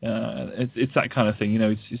 It's that kind of thing.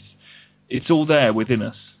 It's all there within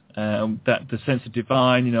us. That the sense of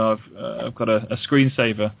divine. I've got a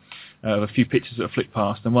screensaver of a few pictures that flick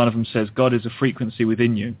past, and one of them says, "God is a frequency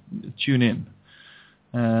within you. Tune in."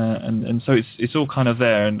 And so it's all kind of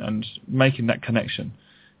there, and making that connection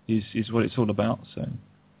is what it's all about. So,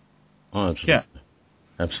 absolutely. Yeah.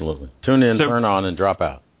 Absolutely. Tune in, turn on, and drop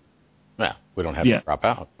out. Well, we don't have to drop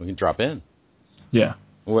out. We can drop in. Yeah.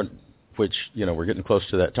 Which, we're getting close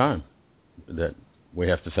to that time that we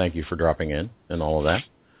have to thank you for dropping in and all of that.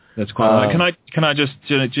 That's quite right. Can I just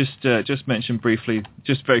mention briefly,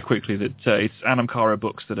 just very quickly, that it's Anam Cara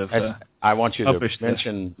Books that have I want you to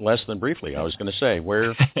mention less than briefly. I was going to say,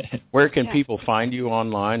 where can people find you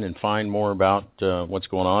online and find more about what's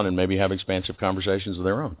going on and maybe have expansive conversations of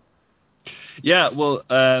their own? Yeah, well,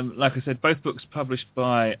 like I said, both books published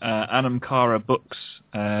by Anam Cara Books,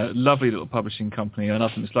 lovely little publishing company. I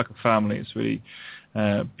love them. It's like a family. It's really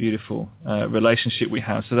beautiful relationship we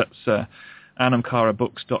have. So that's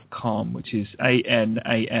anamcarabooks.com, which is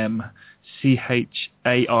ANAMCHARA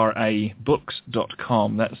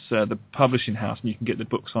books.com. That's the publishing house, and you can get the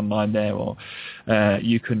books online there, or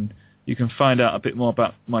you can find out a bit more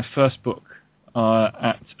about my first book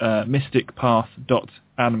at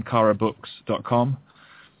mysticpath.anamcarabooks.com,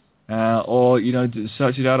 or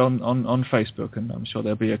search it out on Facebook, and I'm sure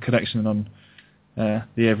there'll be a connection on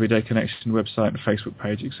the Everyday Connection website and Facebook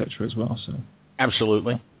page, etc. as well. So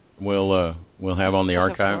absolutely, we'll have on the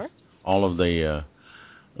archive all of the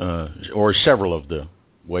or several of the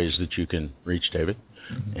ways that you can reach David,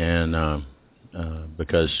 and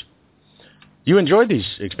because you enjoy these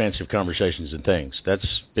expansive conversations and things. That's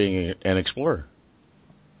being an explorer.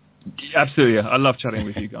 Absolutely, I love chatting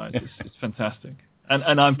with you guys. It's fantastic,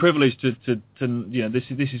 and I'm privileged to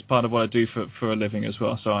this is part of what I do for a living as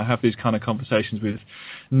well. So I have these kind of conversations with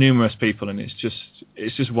numerous people, and it's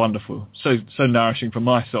just wonderful, so nourishing for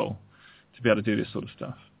my soul to be able to do this sort of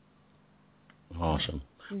stuff. Awesome.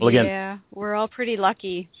 Well, again, we're all pretty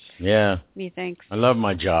lucky. Yeah, methinks. I love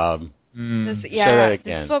my job. Say that again.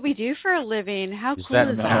 This is what we do for a living. How cool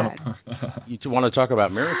is that? You want to talk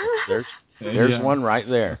about miracles? There's one right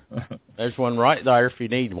there. There's one right there if you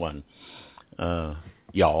need one,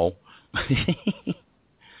 y'all.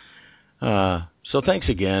 So thanks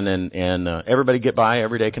again, and everybody get by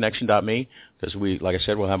everydayconnection.me, because like I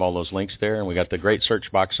said, we'll have all those links there, and we got the great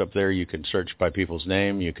search box up there. You can search by people's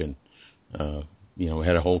name. You can, we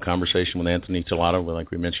had a whole conversation with Anthony Tillotto,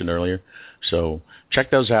 like we mentioned earlier. So check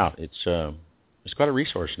those out. It's quite a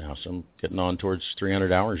resource now. So I'm getting on towards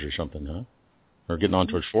 300 hours or something, huh? Or getting on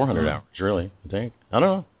towards 400 hours, really, I think. I don't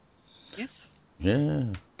know. Yes. Yeah.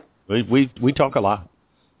 We talk a lot.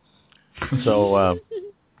 So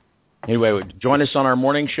anyway, join us on our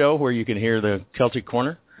morning show where you can hear the Celtic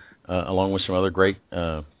Corner, along with some other great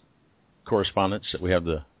correspondents that we have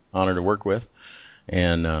the honor to work with,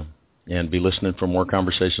 and be listening for more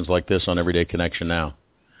conversations like this on Everyday Connection now.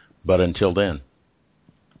 But until then,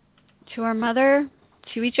 to our mother,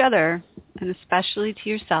 to each other, and especially to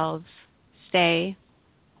yourselves, stay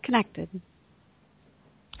connected.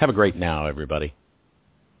 Have a great now, everybody.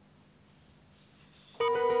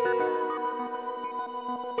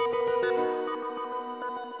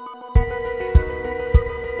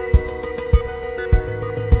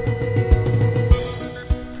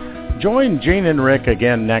 Join Gene and Rick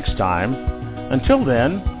again next time. Until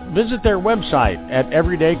then, visit their website at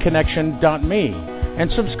everydayconnection.me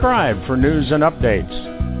and subscribe for news and updates.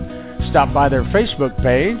 Stop by their Facebook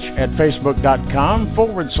page at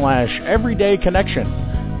facebook.com/everydayconnection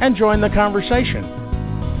and join the conversation.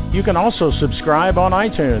 You can also subscribe on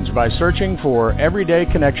iTunes by searching for Everyday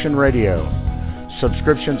Connection Radio.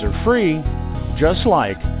 Subscriptions are free, just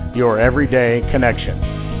like your everyday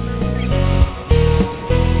connection.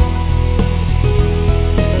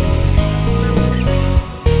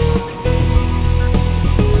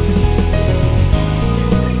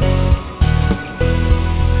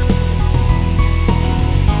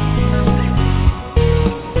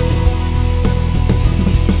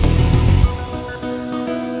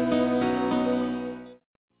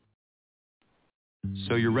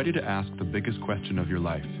 So you're ready to ask the biggest question of your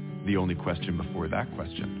life, the only question before that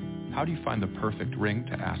question. How do you find the perfect ring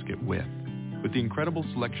to ask it with? With the incredible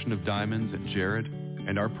selection of diamonds at Jared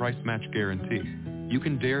and our price match guarantee, you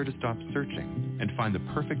can dare to stop searching and find the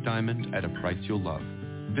perfect diamond at a price you'll love.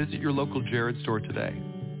 Visit your local Jared store today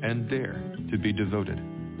and dare to be devoted.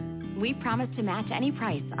 We promise to match any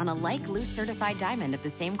price on a like loose certified diamond of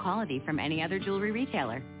the same quality from any other jewelry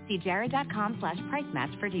retailer. See jared.com/price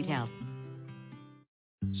match for details.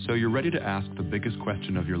 So you're ready to ask the biggest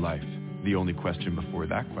question of your life, the only question before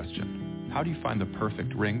that question. How do you find the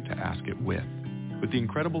perfect ring to ask it with? With the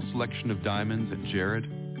incredible selection of diamonds at Jared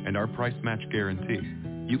and our price match guarantee,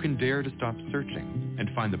 you can dare to stop searching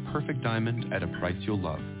and find the perfect diamond at a price you'll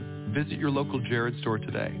love. Visit your local Jared store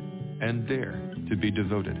today and dare to be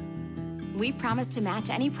devoted. We promise to match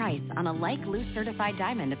any price on a like loose certified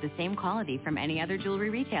diamond of the same quality from any other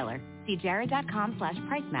jewelry retailer. See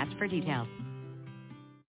jared.com/price match for details.